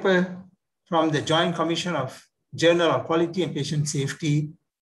 Another paper from the Joint Commission of Journal on Quality and Patient Safety,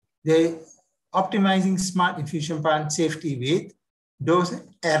 the optimizing smart infusion pump safety with dose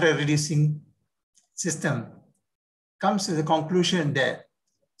error reducing system, comes to the conclusion that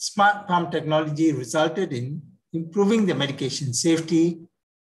smart pump technology resulted in improving the medication safety,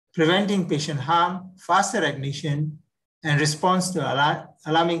 preventing patient harm, faster ignition, and response to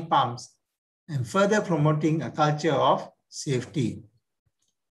alarming pumps, and further promoting a culture of safety.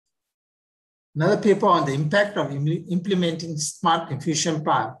 Another paper on the impact of implementing smart infusion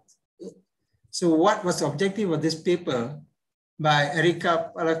pump. So what was the objective of this paper by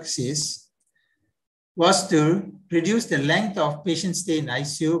Erika Palaxis was to reduce the length of patient stay in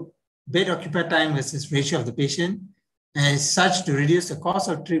ICU, bed occupied time versus ratio of the patient, and as such to reduce the cost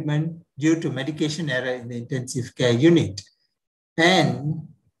of treatment due to medication error in the intensive care unit. And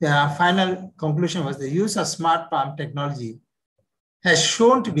the final conclusion was the use of smart pump technology has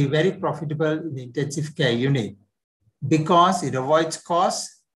shown to be very profitable in the intensive care unit because it avoids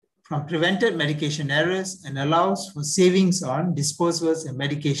costs from prevented medication errors and allows for savings on disposables and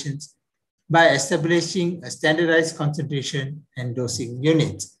medications by establishing a standardized concentration and dosing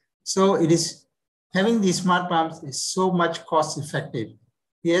units. So it is having these smart pumps is so much cost effective.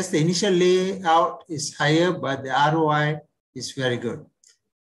 Yes, the initial layout is higher, but the ROI is very good.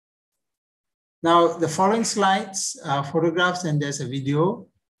 Now, the following slides are photographs and there's a video.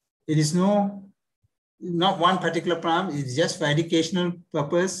 It is not one particular pump, it's just for educational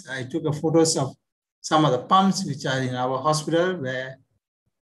purpose. I took a photos of some of the pumps which are in our hospital where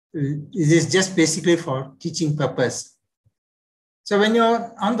it is just basically for teaching purpose. So when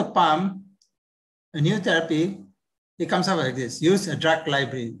you're on the pump, a new therapy, it comes up like this, use a drug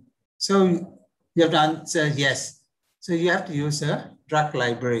library. So you have to answer yes. So you have to use a drug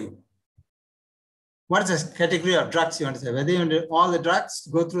library. What is the category of drugs you want to say? Whether you want to all the drugs,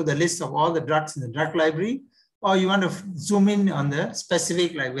 go through the list of all the drugs in the drug library, or you want to zoom in on the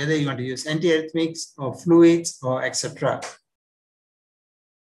specific, like whether you want to use antiarrhythmics or fluids or etc.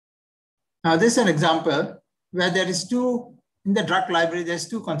 Now, this is an example where there is in the drug library, there's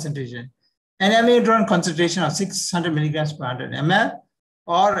two concentrations. An amiodarone concentration of 600 milligrams per 100 ml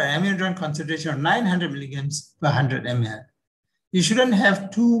or an amiodarone concentration of 900 milligrams per 100 ml. You shouldn't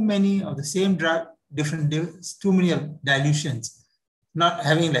have too many of the same drug, too many of dilutions, not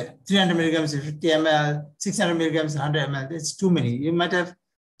having like 300 milligrams of 50 ml, 600 milligrams 100 ml, it's too many. You might have,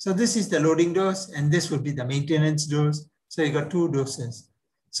 so this is the loading dose and this would be the maintenance dose. So you got two doses.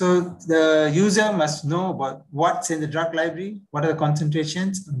 So the user must know about what's in the drug library, what are the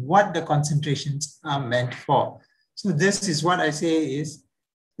concentrations, and what the concentrations are meant for. So this is what I say is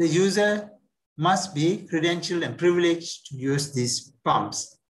the user must be credentialed and privileged to use these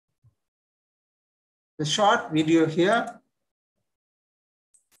pumps. The short video here.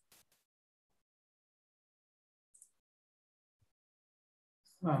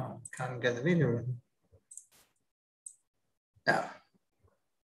 Oh, can't get the video. Yeah.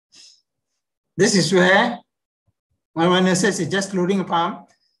 This is where One nurses is just loading a pump.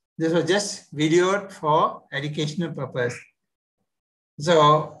 This was just videoed for educational purpose.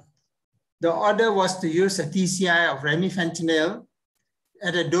 So the order was to use a TCI of remifentanil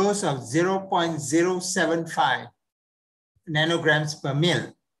at a dose of 0.075 nanograms per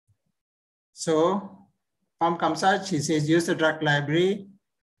mil. So pump comes out, she says, use the drug library.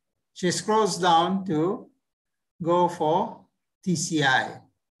 She scrolls down to go for TCI.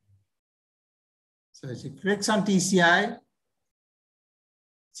 So she clicks on TCI.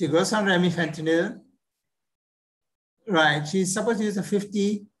 She goes on remifentanil. Right, she's supposed to use a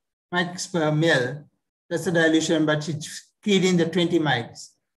 50 mics per mil. That's the dilution, but she keyed in the 20 mics.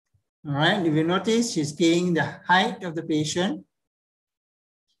 All right, if you notice, she's keying the height of the patient,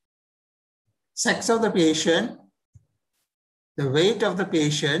 sex of the patient, the weight of the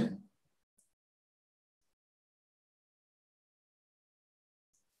patient,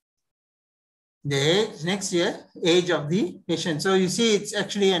 the age, next year, age of the patient. So you see, it's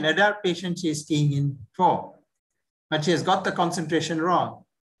actually an adult patient she's keying in for, but she has got the concentration wrong.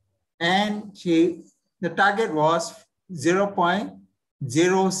 And the target was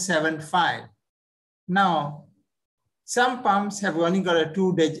 0.075. Now, some pumps have only got a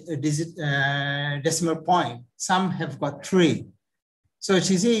 2-digit decimal point. Some have got 3. So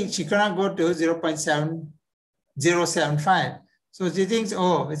she cannot go to 0.7075. So she thinks,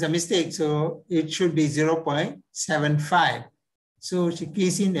 oh, it's a mistake. So it should be 0.75. So she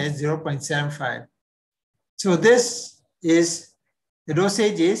keys in as 0.75. So this is, the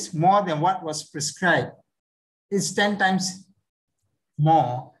dosage is more than what was prescribed. It's 10 times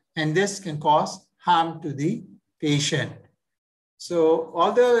more, and this can cause harm to the patient. So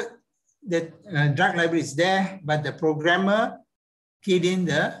although the drug library is there, but the programmer keyed in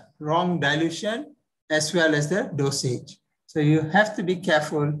the wrong dilution as well as the dosage. So you have to be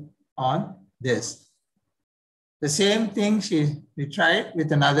careful on this. The same thing we tried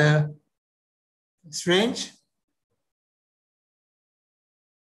with another syringe.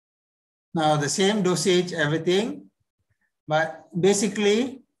 Now the same dosage, everything, but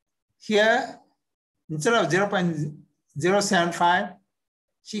basically here, instead of 0.075,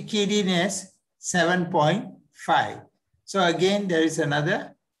 she keyed in as 7.5. So again, there is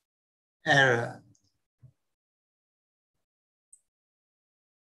another error.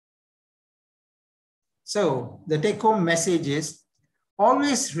 So the take-home message is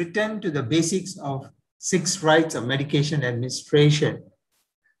always return to the basics of 6 rights of medication administration.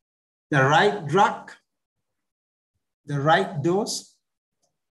 The right drug, the right dose,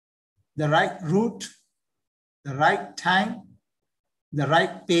 the right route, the right time, the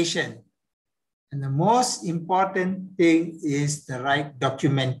right patient. And the most important thing is the right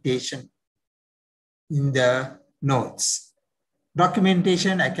documentation in the notes.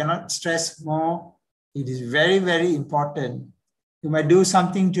 Documentation, I cannot stress more. It is very, very important. You might do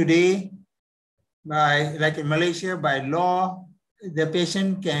something today, like in Malaysia, by law, the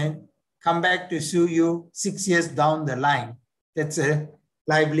patient can come back to sue you 6 years down the line. That's a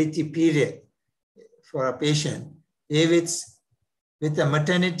liability period for a patient. If it's with a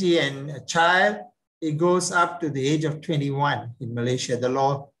maternity and a child, it goes up to the age of 21 in Malaysia. The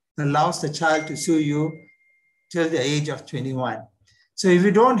law allows the child to sue you till the age of 21. So if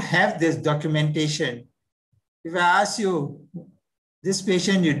you don't have this documentation, if I ask you, this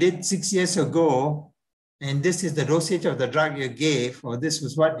patient you did 6 years ago, and this is the dosage of the drug you gave, or this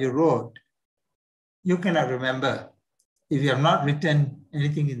was what you wrote, you cannot remember if you have not written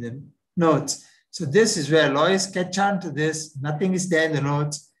anything in the notes. So this is where lawyers catch on to this. Nothing is there in the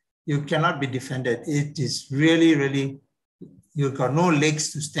notes. You cannot be defended. It is really, really, you've got no legs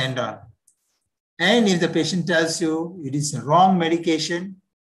to stand on. And if the patient tells you it is a wrong medication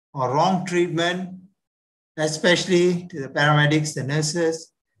or wrong treatment, especially to the paramedics, the nurses,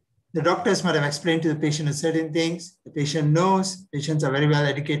 the doctors might have explained to the patient certain things. The patient knows. Patients are very well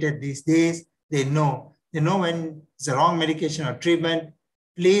educated these days. They know. They know when it's a wrong medication or treatment.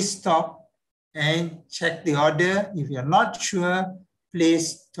 Please stop and check the order. If you're not sure,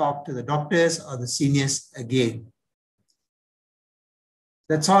 please talk to the doctors or the seniors again.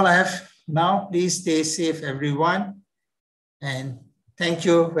 That's all I have now. Please stay safe, everyone. And thank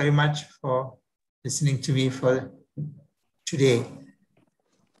you very much for listening to me for today.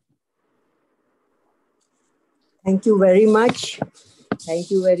 Thank you very much. Thank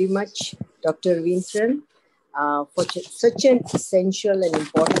you very much, Dr. Vincent, for such an essential and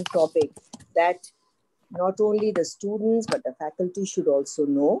important topic that not only the students, but the faculty should also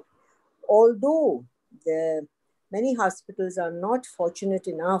know. Although many hospitals are not fortunate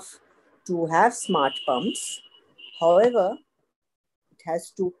enough to have smart pumps, however, it has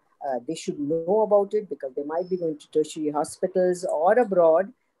to they should know about it, because they might be going to tertiary hospitals or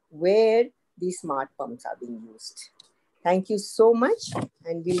abroad where these smart pumps are being used. Thank you so much.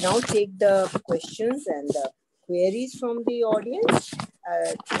 And we'll now take the questions and the queries from the audience.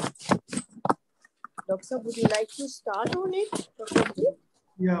 Dr. Sir, would you like to start on it, Dr. Ji?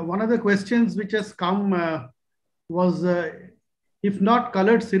 Yeah, one of the questions which has come was, if not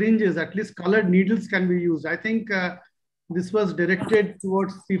colored syringes, at least colored needles can be used. I think this was directed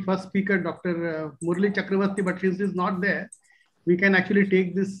towards the first speaker, Dr. Murli Chakravarti, but since he's not there, we can actually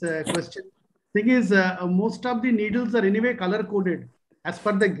take this question. Thing is, most of the needles are anyway color-coded as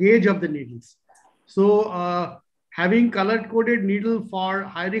per the gauge of the needles. So having color-coded needle for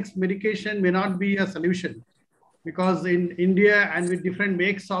high-risk medication may not be a solution, because in India and with different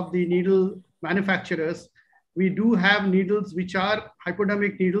makes of the needle manufacturers, we do have needles which are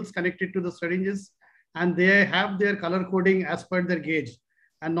hypodermic needles connected to the syringes, and they have their color coding as per their gauge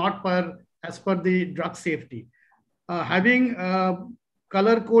and not as per the drug safety. Having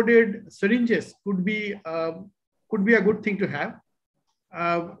color coded syringes could be a good thing to have.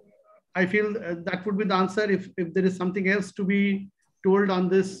 I feel that would be the answer. If there is something else to be told on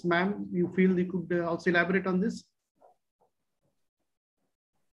this, ma'am, you feel you could also elaborate on this?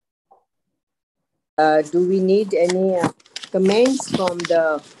 Do we need any comments from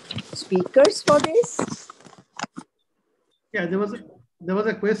the speakers for this? Yeah, there was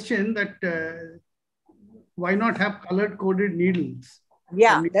a question that why not have colored coded needles?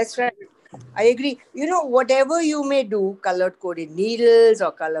 Yeah, that's right. I agree. You know, whatever you may do, colored coded needles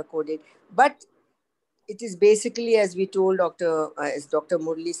or color coded, but it is basically, as we told as Dr.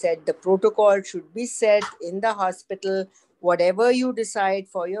 Murli said, the protocol should be set in the hospital. Whatever you decide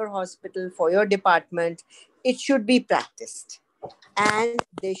for your hospital, for your department, it should be practiced. And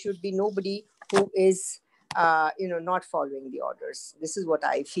there should be nobody who is, not following the orders. This is what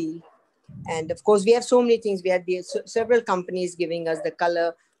I feel. And of course, we have so many things. We had several companies giving us the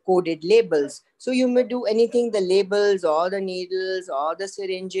color-coded labels. So you may do anything, the labels or the needles or the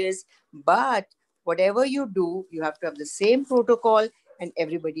syringes, but whatever you do, you have to have the same protocol and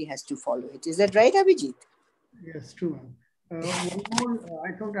everybody has to follow it. Is that right, Abhijit? Yes, true. One more,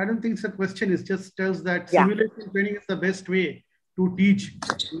 I don't think it's a question. It just tells that simulation training is the best way to teach,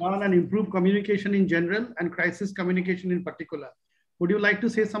 learn and improve communication in general and crisis communication in particular. Would you like to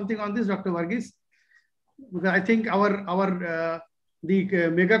say something on this, Dr. Varghese? Because I think the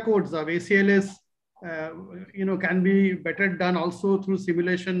mega codes of ACLS, can be better done also through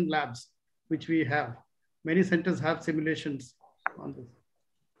simulation labs, which we have. Many centers have simulations on this.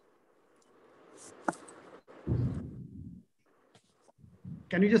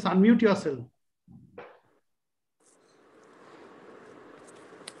 Can you just unmute yourself?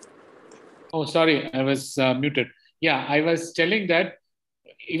 Oh, sorry, I was muted. Yeah, I was telling that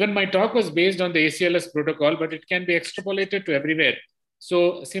even my talk was based on the ACLS protocol, but it can be extrapolated to everywhere.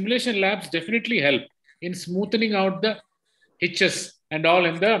 So simulation labs definitely help in smoothing out the hitches and all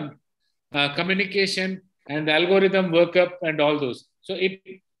in the communication and the algorithm workup and all those. So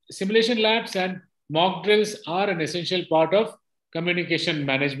simulation labs and mock drills are an essential part of communication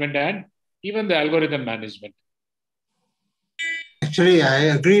management and even the algorithm management. Actually,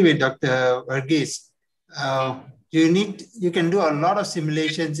 I agree with Dr. Varghese. You can do a lot of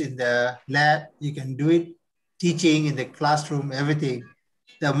simulations in the lab. You can do it teaching in the classroom, everything.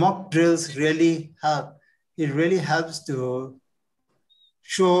 The mock drills really help. It really helps to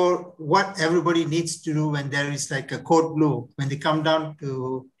show what everybody needs to do when there is like a code blue. When they come down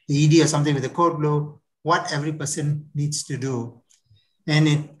to the ED or something with a code blue, what every person needs to do.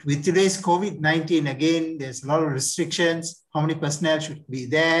 And with today's COVID-19, again, there's a lot of restrictions. How many personnel should be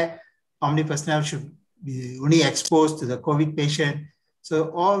there? How many personnel should be only exposed to the COVID patient?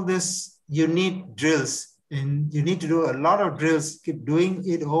 So all this, you need drills, and you need to do a lot of drills, keep doing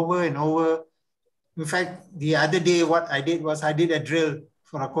it over and over. In fact, the other day, what I did was I did a drill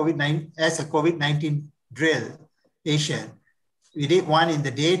for a COVID-19 drill patient. We did one in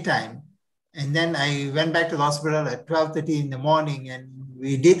the daytime. And then I went back to the hospital at 12:30 in the morning, and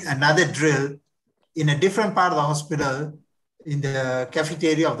we did another drill in a different part of the hospital, in the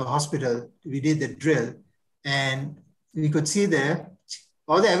cafeteria of the hospital. We did the drill, and we could see there,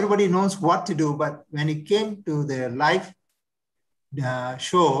 although everybody knows what to do, but when it came to the live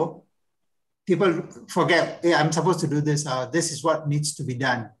show, people forget, hey, I'm supposed to do this, this is what needs to be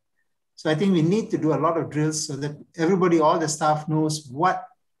done. So I think we need to do a lot of drills so that everybody, all the staff knows what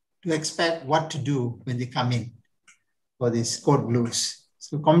to expect, what to do when they come in for these code blues.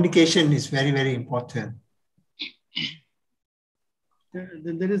 So communication is very, very important.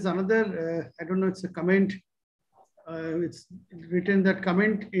 Then there is another, I don't know, it's a comment. it's written that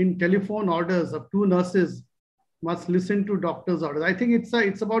comment in telephone orders of 2 nurses must listen to doctor's orders. I think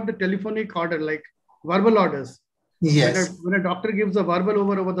it's about the telephonic order, like verbal orders. Yes. When a doctor gives a verbal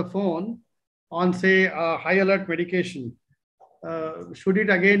over the phone on, say, a high alert medication, should it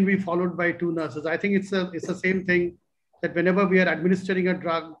again be followed by 2 nurses? I think it's the same thing, that whenever we are administering a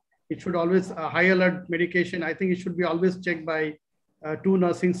drug, it should always, a high alert medication, I think it should be always checked by 2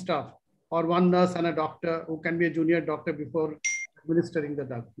 nursing staff, or 1 nurse and a doctor who can be a junior doctor before administering the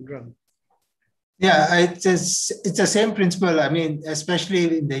drug. Yeah, it's the same principle. I mean,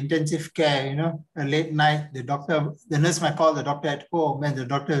 especially in the intensive care, you know, a late night, the nurse might call the doctor at home, and the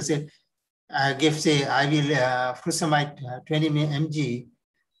doctor will say, give, say, IV furosemide 20 mg,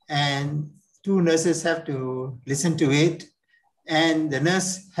 and 2 nurses have to listen to it. And the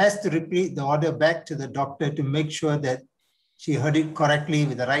nurse has to repeat the order back to the doctor to make sure that she heard it correctly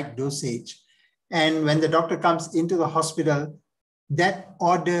with the right dosage. And when the doctor comes into the hospital, that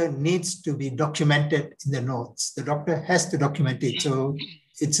order needs to be documented in the notes. The doctor has to document it. So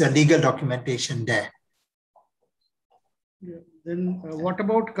it's a legal documentation there. Yeah. Then what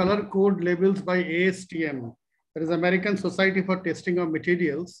about color code labels by ASTM? There is American Society for Testing of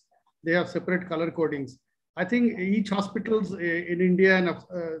Materials. They have separate color codings. I think each hospitals in India,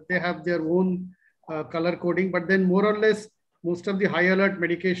 and they have their own color coding, but then more or less, most of the high alert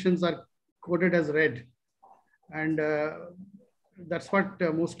medications are coded as red. And that's what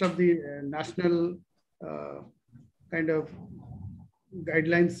most of the national kind of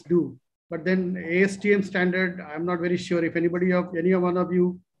guidelines do. But then ASTM standard, I'm not very sure. If any one of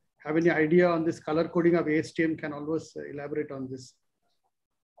you have any idea on this color coding of ASTM, can always elaborate on this.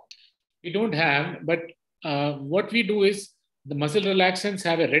 We don't have, but what we do is the muscle relaxants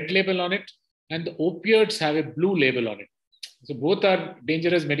have a red label on it and the opioids have a blue label on it. So both are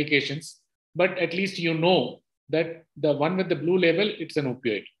dangerous medications, but at least you know that the one with the blue label, it's an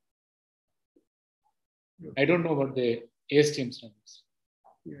opioid. I don't know what the ASTM stands.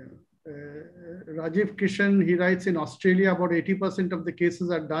 Yeah. Rajiv Kishan, he writes, in Australia, about 80% of the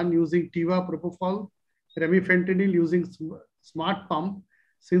cases are done using Tiva, propofol, remifentanil using smart pump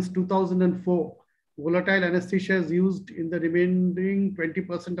since 2004. Volatile anesthesia is used in the remaining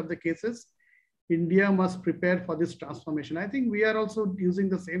 20% of the cases. India must prepare for this transformation. I think we are also using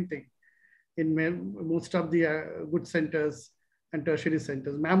the same thing in most of the good centers and tertiary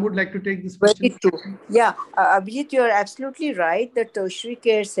centers. Ma'am would like to take this question. Very true. Yeah, Abhijit, you're absolutely right. The tertiary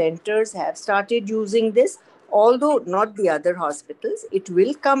care centers have started using this, although not the other hospitals. It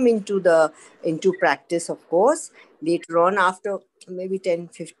will come into practice, of course, later on after maybe 10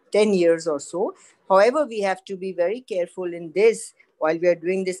 years or so. However, we have to be very careful in this. While we are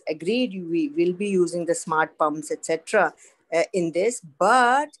doing this, agreed, we will be using the smart pumps, etc. In this.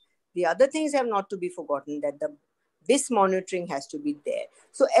 But the other things have not to be forgotten, that the BIS monitoring has to be there.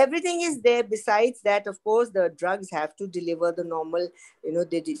 So everything is there. Besides that, of course, the drugs have to deliver the normal,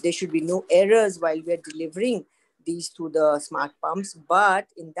 there should be no errors while we are delivering these through the smart pumps. But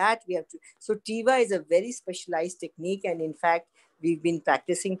in that we have to, so Tiva is a very specialized technique. And in fact, we've been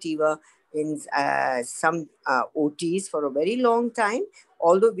practicing Tiva in some OTs for a very long time,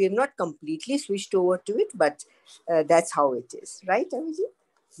 although we have not completely switched over to it, but that's how it is. Right, Avijit?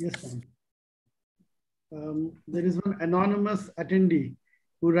 Yes, ma'am. There is one anonymous attendee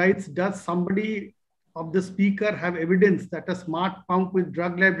who writes, does somebody of the speaker have evidence that a smart pump with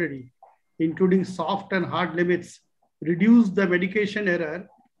drug library, including soft and hard limits, reduce the medication error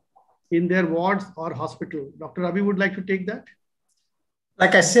in their wards or hospital? Dr. Ravi would like to take that.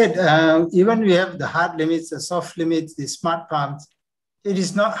 Like I said, even we have the hard limits, the soft limits, the smart pumps, it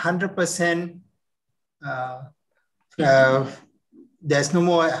is not 100%, there's no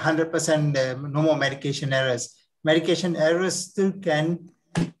more 100%, no more medication errors. Medication errors still can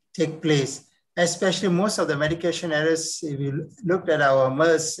take place, especially most of the medication errors, if you looked at our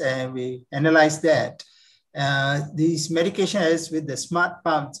MERS and we analyzed that, these medication errors with the smart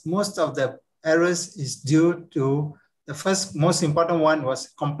pumps, most of the errors is due to the first most important one was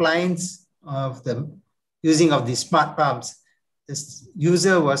compliance of the using of the smart pumps. The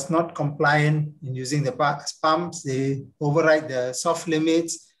user was not compliant in using the pumps. They override the soft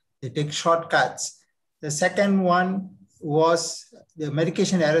limits. They take shortcuts. The second one was the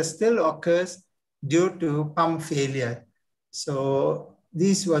medication error still occurs due to pump failure. So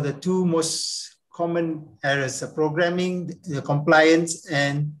these were the two most common errors: the programming, the compliance,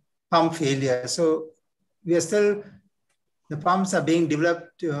 and pump failure. So we are still, the pumps are being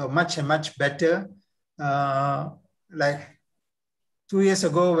developed much and much better. Like 2 years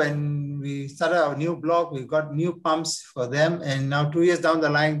ago, when we started our new blog, we got new pumps for them. And now 2 years down the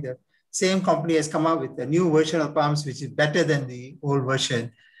line, the same company has come up with a new version of pumps, which is better than the old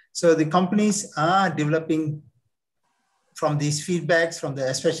version. So the companies are developing from these feedbacks,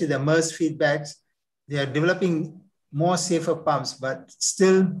 especially the MERS feedbacks, they are developing more safer pumps, but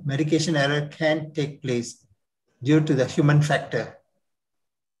still medication error can take place due to the human factor.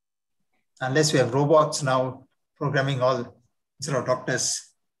 Unless we have robots now programming all instead of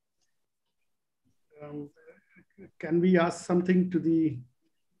doctors. Can we ask something to the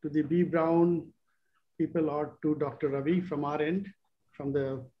B. Brown people or to Dr. Ravi from our end, from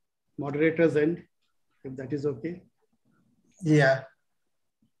the moderator's end, if that is okay? Yeah.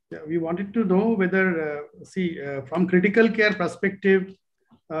 Yeah, we wanted to know whether, from critical care perspective,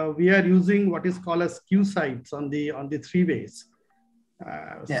 we are using what is called as Q sites on the three-ways.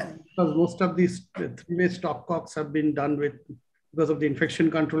 Yeah. Because most of these three-way stopcocks have been done with, because of the infection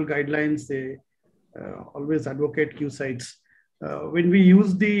control guidelines, they always advocate Q sites. When we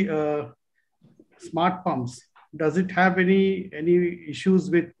use the smart pumps, does it have any issues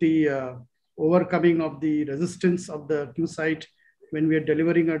with the overcoming of the resistance of the Q site when we are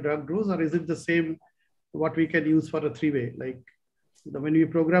delivering a drug dose, or is it the same what we can use for a three-way, like when we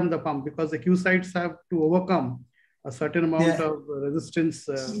program the pump, because the Q sites have to overcome a certain amount of resistance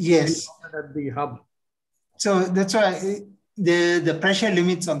yes. at the hub. So that's why the pressure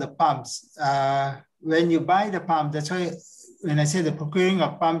limits on the pumps, when you buy the pump, that's why when I say the procuring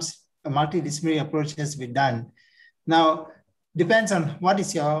of pumps, a multidisciplinary approach has to be done. Now, depends on what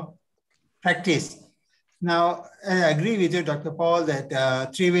is your practice. Now, I agree with you, Dr. Paul,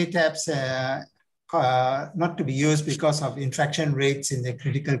 that three-way taps not to be used because of infection rates in the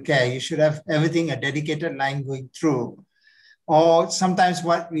critical care. You should have everything, a dedicated line going through. Or sometimes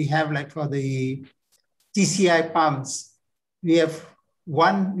what we have, like for the TCI pumps, we have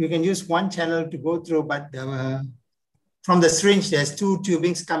you can use one channel to go through, but from the syringe, there's two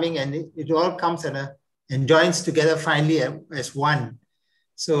tubings coming and it all comes and joins together finally as one.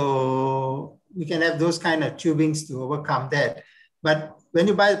 So we can have those kind of tubings to overcome that. But when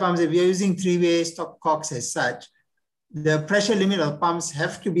you buy the pumps, if you're using three-way stopcocks as such, the pressure limit of pumps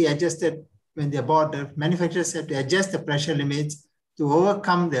have to be adjusted when they're bought. The manufacturers have to adjust the pressure limits to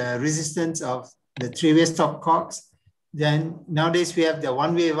overcome the resistance of the three-way stopcocks. Then nowadays we have the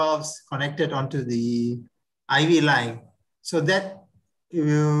one-way valves connected onto the IV line. So that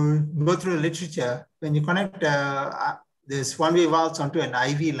you go through the literature, when you connect this one-way valves onto an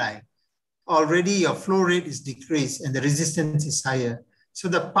IV line, already your flow rate is decreased and the resistance is higher. So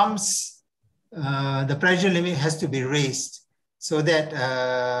the pumps, the pressure limit has to be raised so that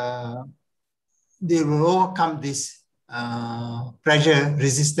they will overcome this pressure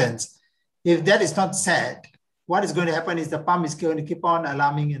resistance. If that is not set, what is going to happen is the pump is going to keep on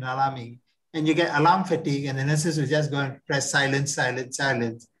alarming and alarming, and you get alarm fatigue, and the nurses will just go and press silence, silence,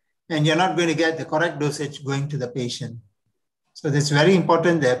 silence, and you're not going to get the correct dosage going to the patient. So it's very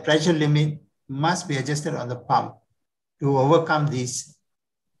important that pressure limit must be adjusted on the pump to overcome this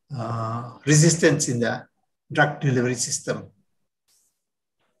resistance in the drug delivery system.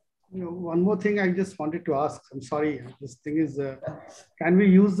 One more thing I just wanted to ask. I'm sorry. This thing is, can we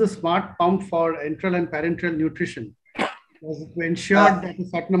use the smart pump for enteral and parenteral nutrition? To ensure that a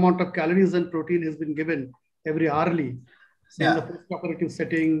certain amount of calories and protein has been given every hourly, say in the post-operative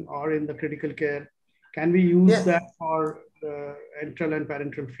setting or in the critical care. Can we use that for enteral and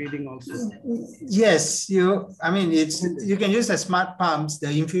parenteral feeding also? Yes, you can use the smart pumps,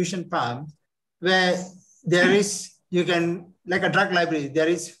 the infusion pump, where there is, you can, like a drug library, there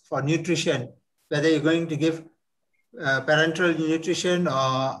is for nutrition, whether you're going to give parenteral nutrition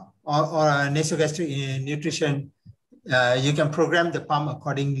or nasogastric nutrition, you can program the pump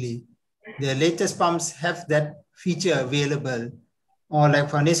accordingly. The latest pumps have that feature available. Or like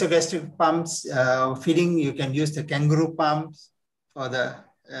for nasogastric pumps feeding, you can use the kangaroo pumps for the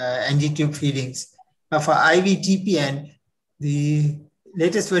NG tube feedings. But for IV TPN, the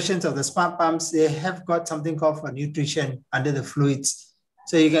latest versions of the smart pumps, they have got something called for nutrition under the fluids.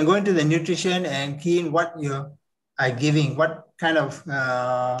 So you can go into the nutrition and key in what you are giving, what kind of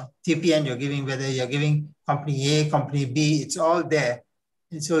TPN you're giving, whether you're giving company A, company B, it's all there.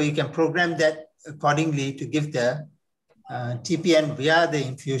 And so you can program that accordingly to give the TPN via the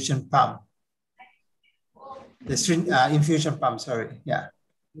infusion pump. The infusion pump, sorry, yeah.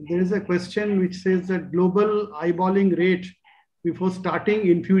 There is a question which says that global eyeballing rate before starting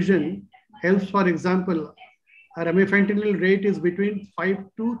infusion helps. For example, a remifentanil rate is between 5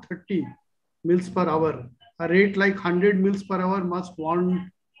 to 30 mils per hour. A rate like 100 mils per hour must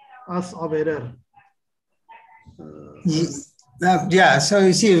warn us of error. Yeah, so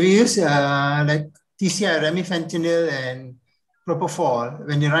you see, we use like TCI remifentanil and propofol,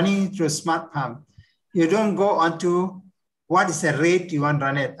 when you're running through a smart pump, you don't go onto what is the rate you want to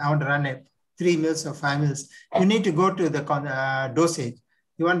run it. I want to run it 3 mils or 5 mils. You need to go to the dosage.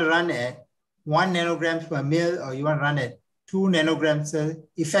 You want to run it 1 nanogram per mil, or you want to run it 2 nanograms,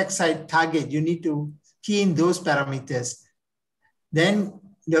 effect site target. You need to key in those parameters. Then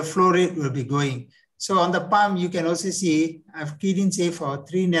the flow rate will be going. So on the pump, you can also see I've keyed in, say, for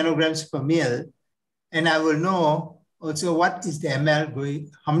 3 nanograms per mil, and I will know also what is the ml going,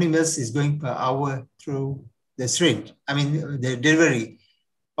 how many mils is going per hour through the syringe, the delivery.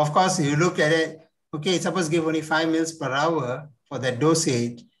 Of course, you look at it, okay, suppose give only 5 mils per hour for that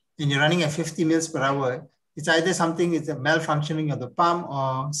dosage, and you're running at 50 mils per hour. It's either something is a malfunctioning of the pump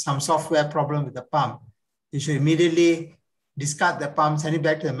or some software problem with the pump. You should immediately discard the pump, send it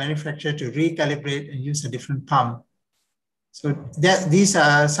back to the manufacturer to recalibrate and use a different pump. So these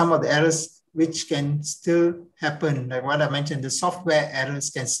are some of the errors which can still happen. Like what I mentioned, the software errors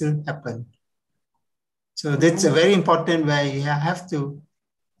can still happen. So that's a very important where you have to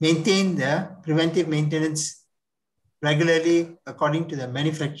maintain the preventive maintenance regularly according to the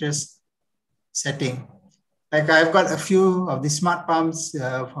manufacturer's setting. Like I've got a few of the smart pumps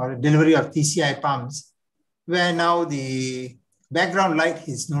for delivery of TCI pumps, where now the background light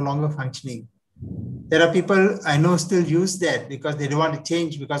is no longer functioning. There are people I know still use that because they don't want to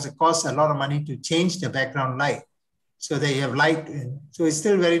change, because it costs a lot of money to change the background light. So they have light, so it's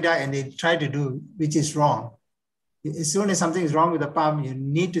still very dark, and they try to do, which is wrong. As soon as something is wrong with the pump, you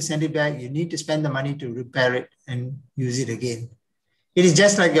need to send it back. You need to spend the money to repair it and use it again. It is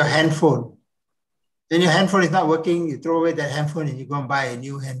just like your handphone. When your handphone is not working, you throw away that handphone and you go and buy a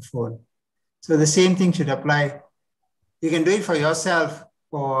new handphone. So the same thing should apply. You can do it for yourself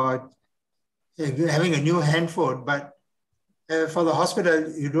for having a new handphone, but for the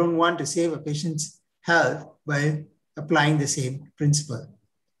hospital, you don't want to save a patient's health by applying the same principle.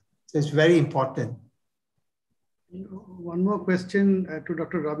 So it's very important. One more question to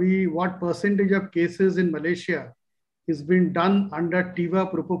Dr. Ravi. What percentage of cases in Malaysia is being done under Tiva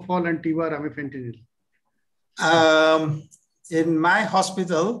propofol and Tiva ramifentanil? In my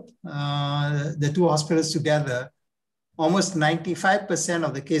hospital, the two hospitals together, almost 95%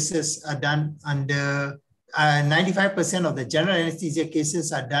 of the cases are done under, 95% of the general anesthesia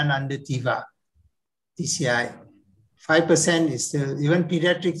cases are done under Tiva, TCI. 5% is still, even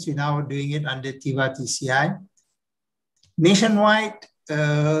pediatrics, we're now doing it under Tiva, TCI. Nationwide,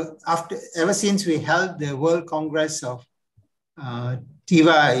 ever since we held the World Congress of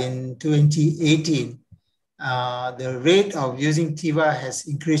Tiva in 2018, the rate of using Tiva has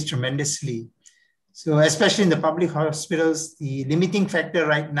increased tremendously. So especially in the public hospitals, the limiting factor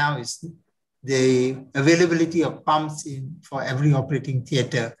right now is the availability of pumps for every operating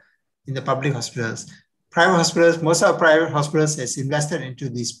theater in the public hospitals. Private hospitals, most of our private hospitals has invested into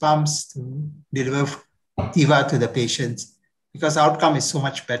these pumps to deliver Tiva to the patients because the outcome is so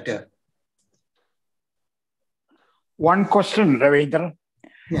much better. One question, Ravindra.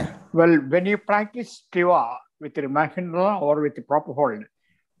 Yeah. Well, when you practice Tiva with remifentanil or with the propofol,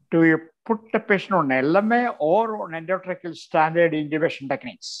 do you put the patient on LMA or on endotracheal standard intubation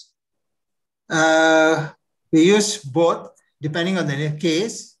techniques? We use both depending on the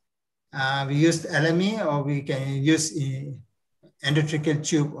case. We use LMA or we can use endotracheal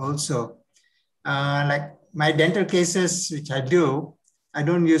tube also. Like my dental cases, which I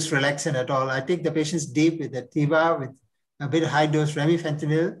don't use relaxant at all. I take the patients deep with the Tiva with a bit high dose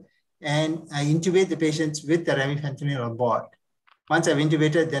remifentanil, and I intubate the patients with the remifentanil on board. Once I've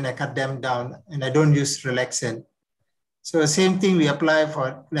intubated, then I cut them down and I don't use relaxant. So the same thing we apply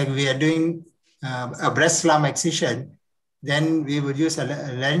for, like we are doing a breast lump excision, then we would use a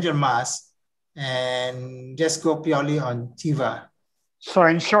laryngeal mask and just go purely on Tiva. So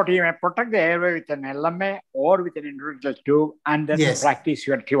in short, you may protect the airway with an LMA or with an endotracheal tube and then practice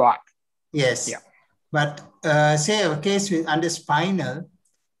your Tiva. Yes. Yeah. But say a case with under spinal,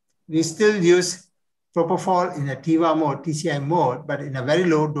 we still use propofol in a Tiva mode, TCI mode, but in a very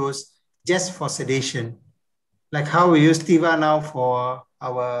low dose just for sedation. Like how we use Tiva now for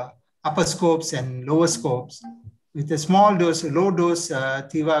our upper scopes and lower scopes. With a small dose, low dose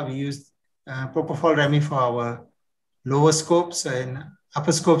Tiva, we use propofol remi for our lower scopes, and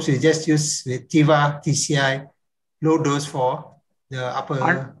upper scopes we just use with Tiva, TCI, low dose for the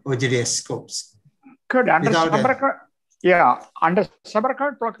upper OGDS scopes. Good. Under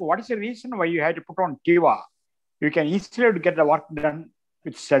subarachnoid block, what is the reason why you had to put on Tiva? You can easily get the work done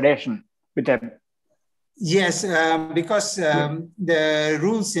with sedation with them. Yes, because the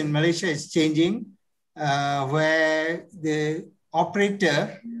rules in Malaysia is changing, where the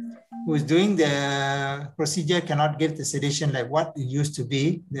operator who's doing the procedure cannot give the sedation like what it used to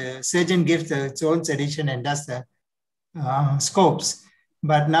be. The surgeon gives its own sedation and does the scopes.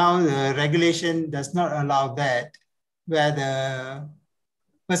 But now the regulation does not allow that, where the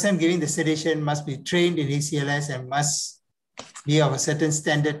person giving the sedation must be trained in ACLS and must be of a certain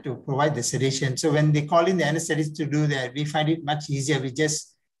standard to provide the sedation. So when they call in the anesthetist to do that, we find it much easier. We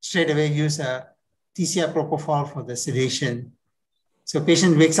just straight away use a TCR propofol for the sedation. So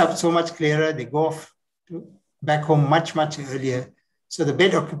patient wakes up so much clearer, they go off back home much, much earlier. So the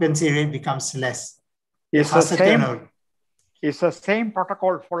bed occupancy rate becomes less. Is the same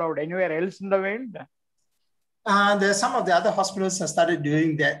protocol followed anywhere else in the world? There's some of the other hospitals have started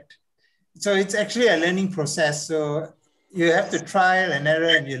doing that. So it's actually a learning process. So you have to trial and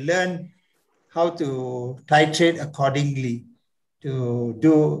error and you learn how to titrate accordingly to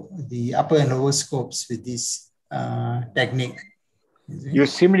do the upper and lower scopes with this technique. You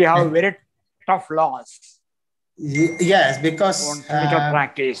seem to have very tough laws. Yes, because on clinical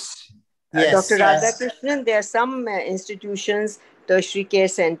practice. Yes, Dr. Radhakrishnan, there are some institutions, tertiary care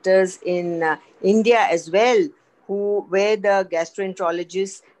centers in India as well, where the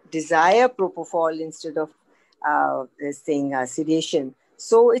gastroenterologists desire propofol instead of sedation.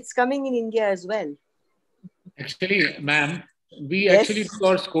 So it's coming in India as well. Actually, ma'am, we actually do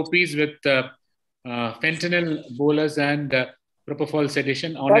our scopies with fentanyl bolus and propofol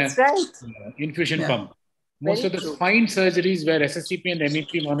sedation on infusion pump. Most of the spine surgeries where SSCP and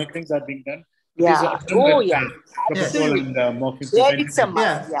MEP monitorings are being done. Absolutely. And morphine. There it's a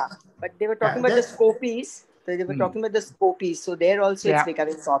must, But they were talking about the scopies. So they were talking about the scopies. So there also it's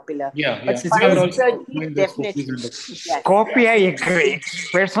becoming popular. But spine surgery, definitely. Scopy, I agree.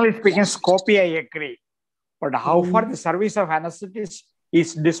 Personally speaking, scopy, I agree. But how far the service of anesthetist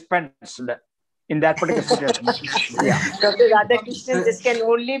is dispensed in that particular situation? Dr. Radhakrishnan, this can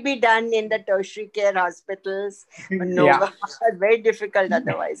only be done in the tertiary care hospitals. Very difficult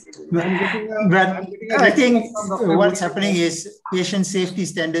otherwise. But I think what's happening is patient safety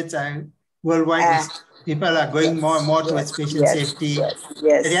standards are worldwide. People are going more and more towards patient safety. At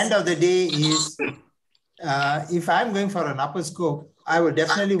the end of the day is, if I'm going for an upper scope, I would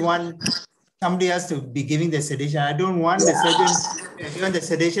definitely want somebody else to be giving the sedation. I don't want the surgeon doing the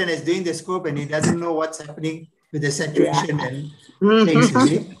sedation as doing the scope and he doesn't know what's happening with the saturation and things.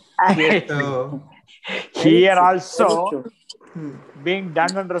 So, here also being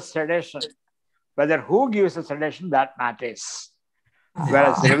done under sedation, whether who gives the sedation, that matters.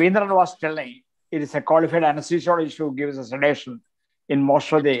 Whereas Ravindran was telling, it is a qualified anesthesiologist who gives a sedation in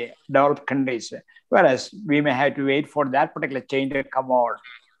most of the developed countries. Whereas we may have to wait for that particular change to come out.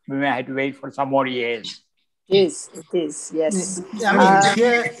 We may have to wait for some more years. It is, yes. I mean,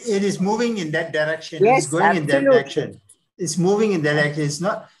 here it is moving in that direction. Yes, it's going in that direction. It's moving in that direction.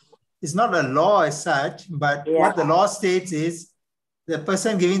 It's not a law as such, but what the law states is the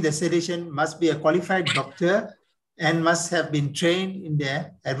person giving the sedation must be a qualified doctor and must have been trained in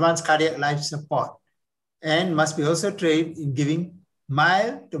their advanced cardiac life support and must be also trained in giving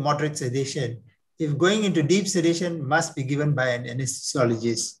mild to moderate sedation. If going into deep sedation, must be given by an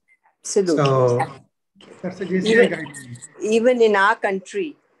anesthesiologist. Absolutely. So, that's a guideline. Even in our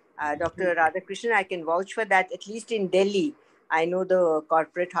country, Dr. Radhakrishnan, I can vouch for that, at least in Delhi. I know the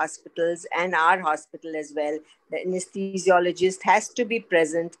corporate hospitals and our hospital as well. The anesthesiologist has to be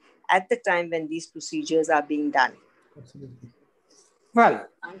present at the time when these procedures are being done. Absolutely. Well,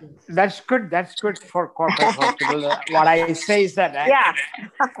 that's good. That's good for corporate hospital. What I say is that,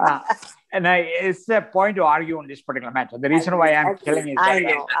 it's a point to argue on this particular matter. The reason why I'm telling is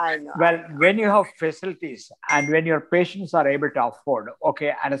that, I know. Well, when you have facilities and when your patients are able to afford,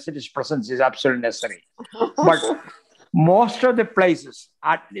 anesthetist presence is absolutely necessary. But most of the places,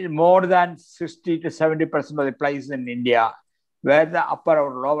 more than 60 to 70% of the places in India, where the upper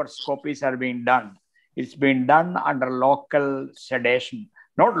or lower scopies are being done, it's been done under local sedation.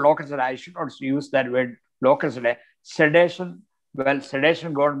 Not local sedation, I should not use that word, local sedation. Well,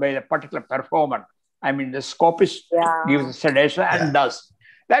 sedation given by the particular performer. I mean, the scopist gives the sedation and does.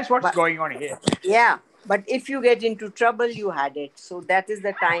 That's what's going on here. Yeah, but if you get into trouble, you had it. So that is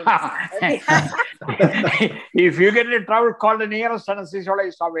the time. If you get into trouble, call the nearest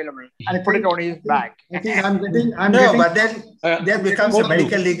anesthesiologist available and put it on his back. I think I'm getting. But then that becomes a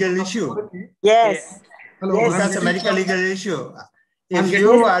medical legal issue. Yes. Hello. That's a medical legal issue. If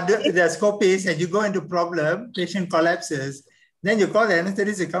you are the scopist and you go into problem, patient collapses, then you call the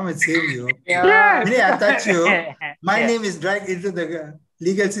anesthetist to come and save you. Yeah. When I touch you, my name is dragged into the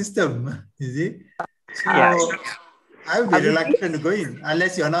legal system. You see? So I would be reluctant to go in.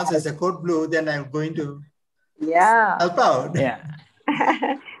 Unless you announce as a code blue, then I'm going to help out. Yeah.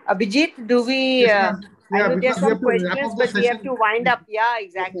 Abhijit, do we? Yes, ma'am. I Yeah, know there's because we some have to wrap questions, up the but we have session. to wind up. Yeah, Yes,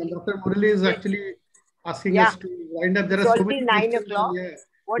 exactly. Dr. Murali is Yes. actually asking Yeah. us to wind up. There It's are so already many 9 questions. o'clock. Yeah,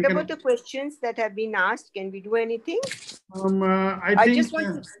 What about the questions that have been asked? Can we do anything? I think just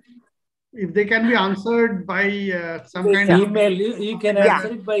want to... if they can be answered by some kind of email, you can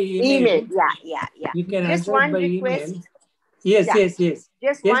answer it by email. Yeah. You can Just answer one it by request. email. Yes. Just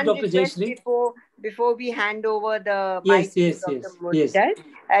Yes, one Dr. request Jayashree. before we hand over the mic to Dr. Yes. Muralidhar.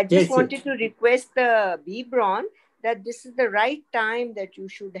 I just wanted to request the BBRON that this is the right time that you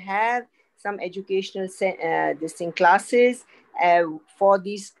should have some educational classes for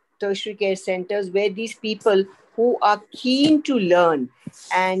these tertiary care centers where these people who are keen to learn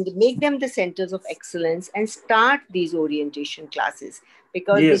and make them the centers of excellence and start these orientation classes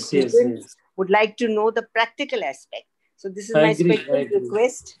because the students would like to know the practical aspect. So this is my special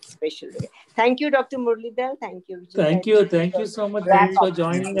request. Thank you, Dr. Muralidhar. Thank you. Thank you so much. Thanks for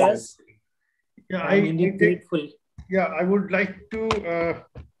joining us. Yeah, I'm indeed grateful. Yeah, I would like to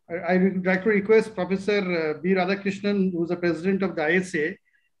request Professor B. Radhakrishnan, who is the president of the ISA,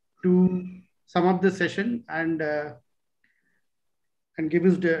 to sum up the session and give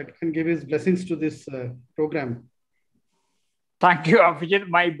his blessings to this program. Thank you, Abhijit.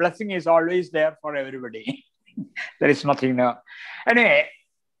 My blessing is always there for everybody. There is nothing new. Anyway,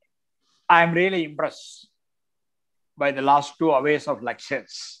 I'm really impressed by the last 2 hours of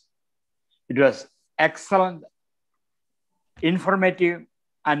lectures. It was excellent, informative,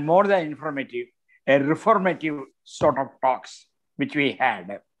 and more than informative, a reformative sort of talks which we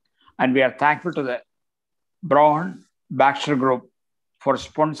had. And we are thankful to the Brown Baxter Group for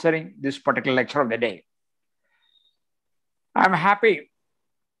sponsoring this particular lecture of the day. I'm happy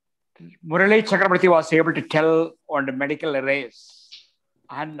Murali Chakrabarti was able to tell on the medical errors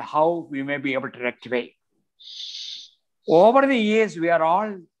and how we may be able to rectify. Over the years, we are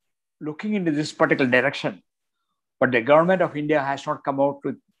all looking into this particular direction, but the government of India has not come out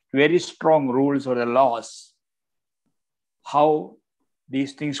with very strong rules or the laws how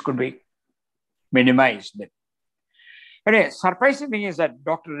these things could be minimized. Anyway, surprising thing is that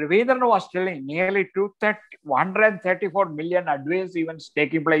Dr. Ravindran was telling nearly 134 million adverse events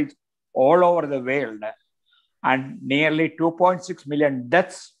taking place all over the world and nearly 2.6 million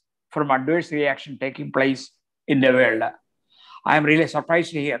deaths from adverse reaction taking place in the world. I am really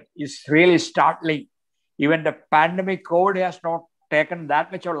surprised to hear. It's really startling. Even the pandemic COVID has not taken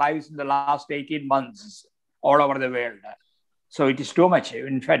that much of lives in the last 18 months all over the world. So it is too much.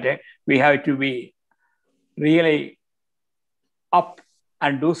 In fact, we have to be really up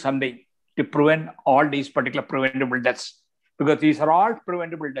and do something to prevent all these particular preventable deaths, because these are all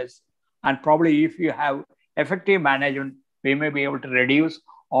preventable deaths. And probably if you have effective management, we may be able to reduce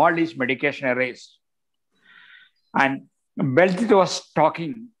all these medication errors. And Beltit was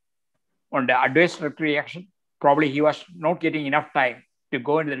talking on the adverse reaction. Probably he was not getting enough time to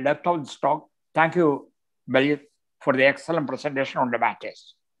go into the depth of this talk. Thank you, Beltit, for the excellent presentation on the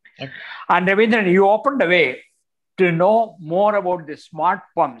matters. Okay. And Ravindran, you opened the way to know more about the smart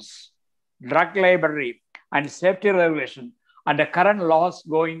pumps, drug library, and safety regulation, and the current laws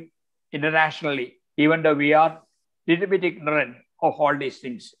going internationally, even though we are a little bit ignorant of all these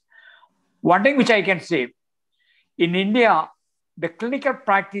things. One thing which I can say, in India, the clinical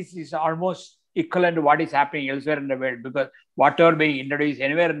practice is almost equivalent to what is happening elsewhere in the world, because whatever being introduced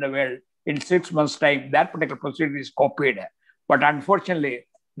anywhere in the world, in 6 months' time, that particular procedure is copied. But unfortunately,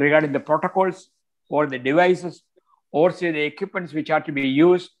 regarding the protocols or the devices or say the equipments which are to be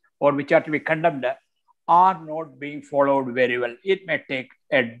used or which are to be condemned are not being followed very well. It may take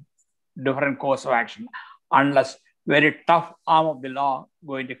a different course of action unless very tough arm of the law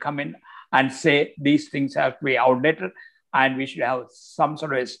going to come in and say these things have to be outdated and we should have some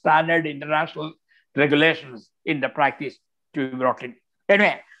sort of a standard international regulations in the practice to be brought in.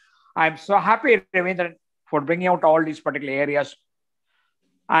 Anyway, I'm so happy, Ravindran, for bringing out all these particular areas.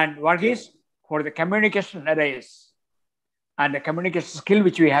 And Varghese, for the communication arrays and the communication skill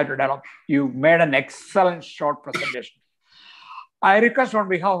which we have to develop, you made an excellent short presentation. I request on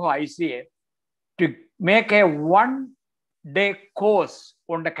behalf of ICA to make a one-day course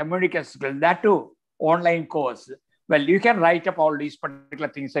on the communication skill, that too, online course. Well, you can write up all these particular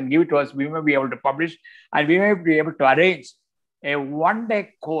things and give it to us. We may be able to publish and we may be able to arrange a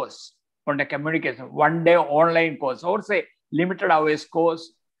one-day course on the communication, one-day online course, or say limited hours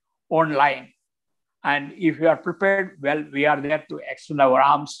course online. And if you are prepared, well, we are there to extend our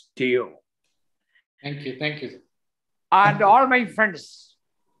arms to you. Thank you. Thank you. And all my friends,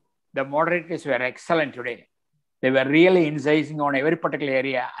 the moderators were excellent today. They were really incising on every particular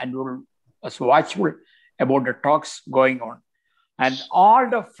area and was watchful about the talks going on. and all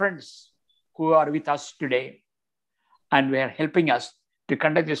the friends who are with us today and were helping us to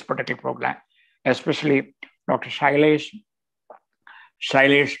conduct this particular program, especially Dr. Shailesh,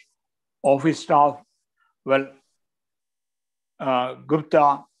 office staff,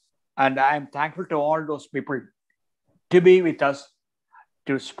 Gupta, and I am thankful to all those people to be with us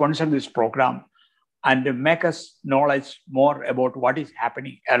to sponsor this program and to make us knowledge more about what is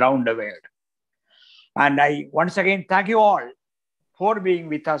happening around the world. And I once again thank you all for being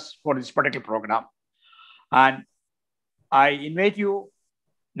with us for this particular program. And I invite you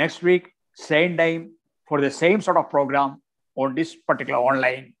next week, same time, for the same sort of program on this particular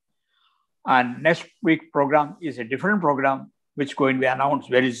online. And next week program is a different program which is going to be announced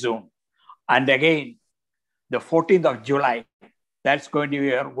very soon. And again, the 14th of July, that's going to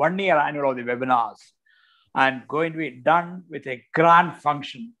be our 1-year annual of the webinars and going to be done with a grand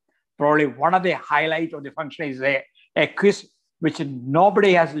function. Probably one of the highlights of the function is a quiz which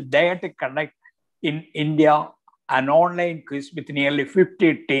nobody has dared to conduct in India, an online quiz with nearly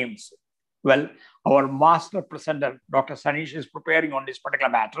 50 teams. Well, our master presenter, Dr. Sanish, is preparing on this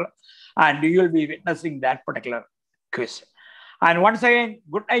particular matter, and you will be witnessing that particular quiz. And once again,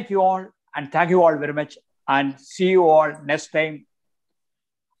 good night to you all, and thank you all very much, and see you all next time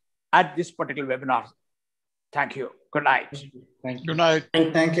at this particular webinar. Thank you. Good night. Thank you. Good night.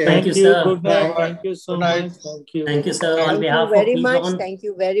 Thank you. Thank you, sir. good night. Bye. Thank you so Good night. much. Thank you. Thank you, sir. On Thank behalf you very of much. Luzon, Thank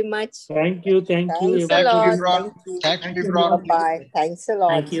you very much. Thank you. Thank you. Thanks a Thanks, lot. Bibron. Thank you. Thanks, Thank you. Bibron. Bye-bye. Thanks a lot.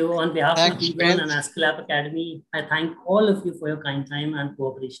 thank you. On behalf Thanks, of Luzon and Prince. Aesculap Academy, I thank all of you for your kind time and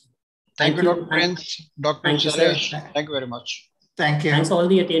cooperation. Thank you, Dr. and Prince, Dr. Thank you, sir. Shailesh. Thank you very much. Thank you. Thanks all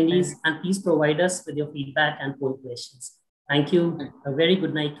the attendees, and please provide us with your feedback and poll questions. Thank you. A very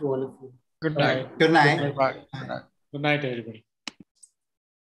good night to all of you. Good Bye-bye. night. Good night. Bye. Good night. Good night, everybody.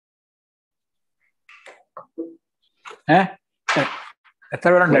 എത്ര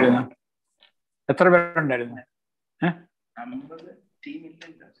പേരുണ്ടായിരുന്നു?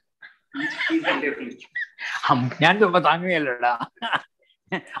 ഞാൻ താങ്ങുകയല്ലടാ,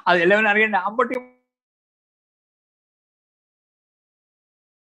 അത് എല്ലാവരും അറിയണ്ട. 50